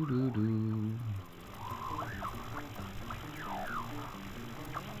do do do.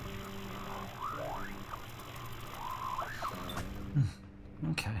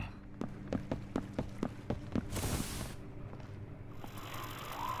 Okay.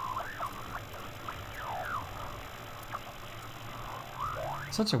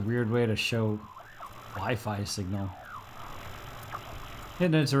 Such a weird way to show Wi-Fi signal.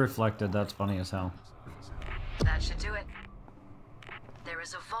 And it's reflected. That's funny as hell. That should do it. There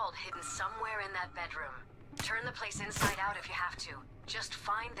is a vault hidden somewhere in that bedroom. Turn the place inside out if you have to. Just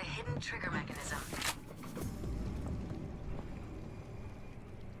find the hidden trigger mechanism.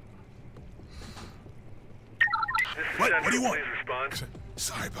 What do you want? Please respond.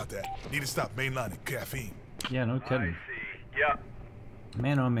 Sorry about that. Need to stop mainlining caffeine. Yeah, no kidding. I see. Yeah.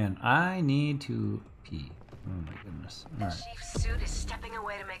 Man, oh man, I need to pee. Oh my goodness. All right. Chief's suit is stepping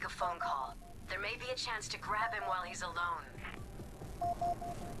away to make a phone call. There may be a chance to grab him while he's alone.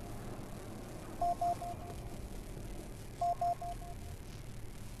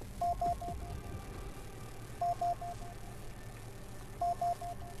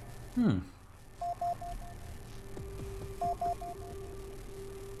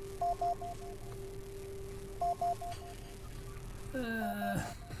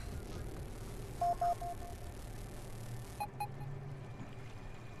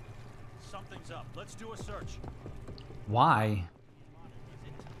 Something's up. Let's do a search. Why?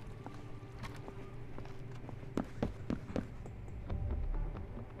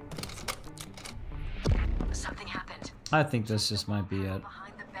 Something happened. I think this just might be it.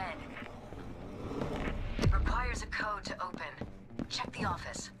 Behind the bed. It requires a code to open. Check the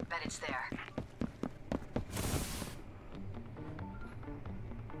office. Bet it's there.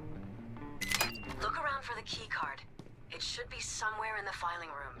 Look around for the key card. It should be somewhere in the filing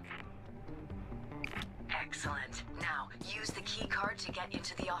room. Excellent. Now, use the key card to get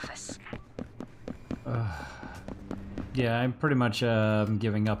into the office. Yeah, I'm pretty much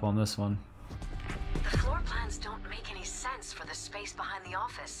giving up on this one. The floor plans don't make any sense for the space behind the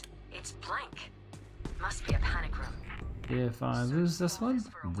office. It's blank. Must be a panic room. If I lose this one,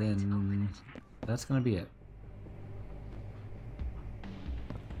 then that's gonna be it.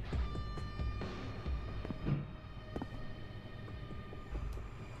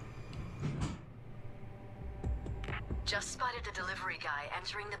 Just spotted a delivery guy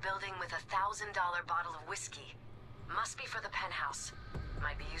entering the building with a $1,000 bottle of whiskey. Must be for the penthouse.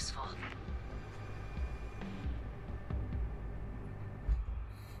 Might be useful.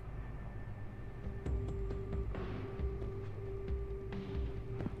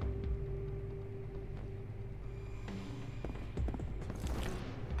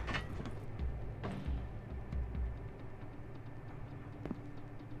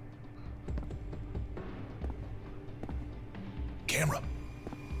 Camera.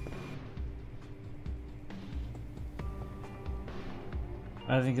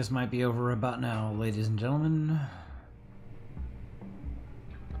 I think this might be over about now, ladies and gentlemen.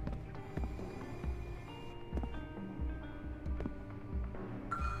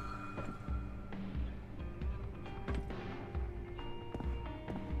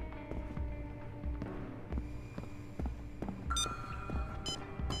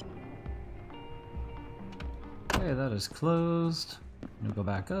 Okay, that is closed. We'll go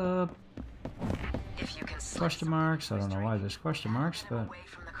back up. If you can Question marks. I don't know why there's question marks, but away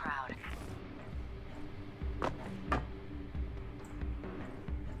from the crowd.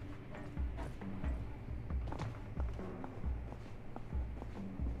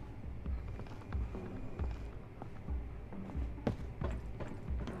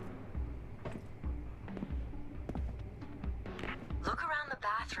 Look around the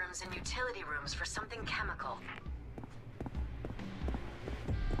bathrooms and utility rooms for something chemical.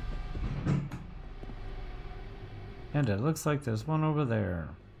 and it looks like there's one over there.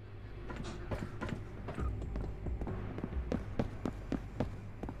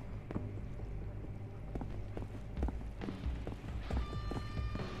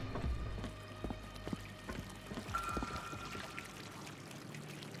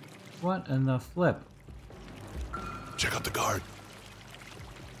 What in the flip? Check out the guard.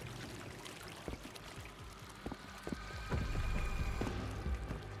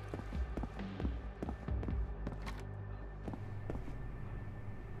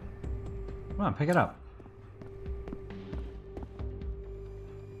 Come on, pick it up.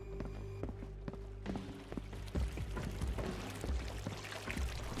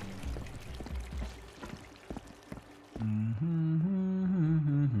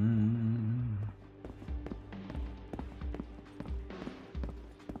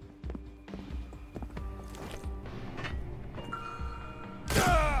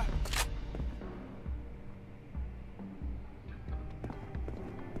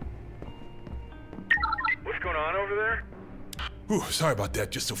 Ooh, sorry about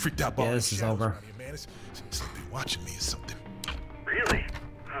that. Just so freaked out about Yeah, this is over. here, man. It's something watching me or something. Really?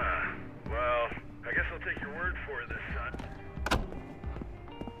 Well, I guess I'll take your word for it this time.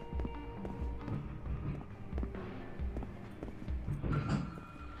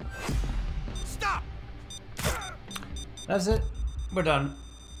 Stop! That's it. We're done.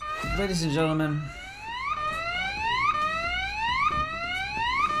 Ladies and gentlemen.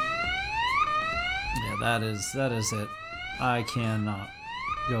 Yeah, that is it. I cannot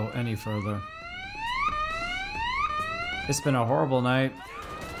go any further. It's been a horrible night.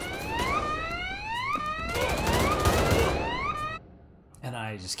 And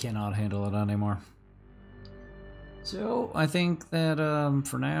I just cannot handle it anymore. So I think that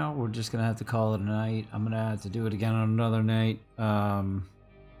for now we're just gonna have to call it a night. I'm gonna have to do it again on another night.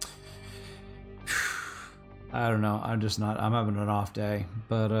 I don't know. I'm having an off day.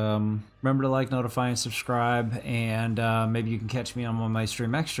 But remember to like, notify, and subscribe. And maybe you can catch me on one of my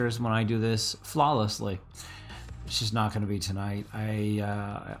stream extras when I do this flawlessly. It's just not going to be tonight.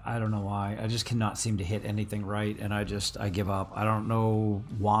 I don't know why. I just cannot seem to hit anything right. And I give up. I don't know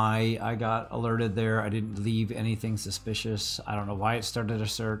why I got alerted there. I didn't leave anything suspicious. I don't know why it started a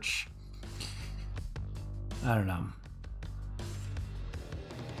search. I don't know.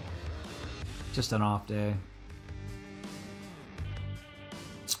 Just an off day.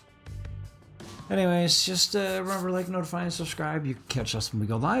 Anyways, just remember to like, notify, and subscribe. You can catch us when we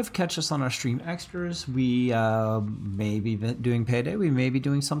go live. Catch us on our stream extras. We may be doing Payday. We may be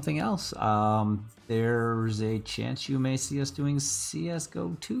doing something else. There's a chance you may see us doing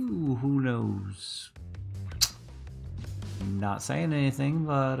CSGO 2. Who knows? I'm not saying anything,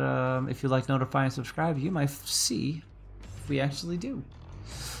 but if you like, notify, and subscribe, you might see if we actually do.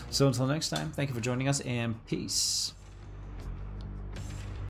 So until next time, thank you for joining us, and peace.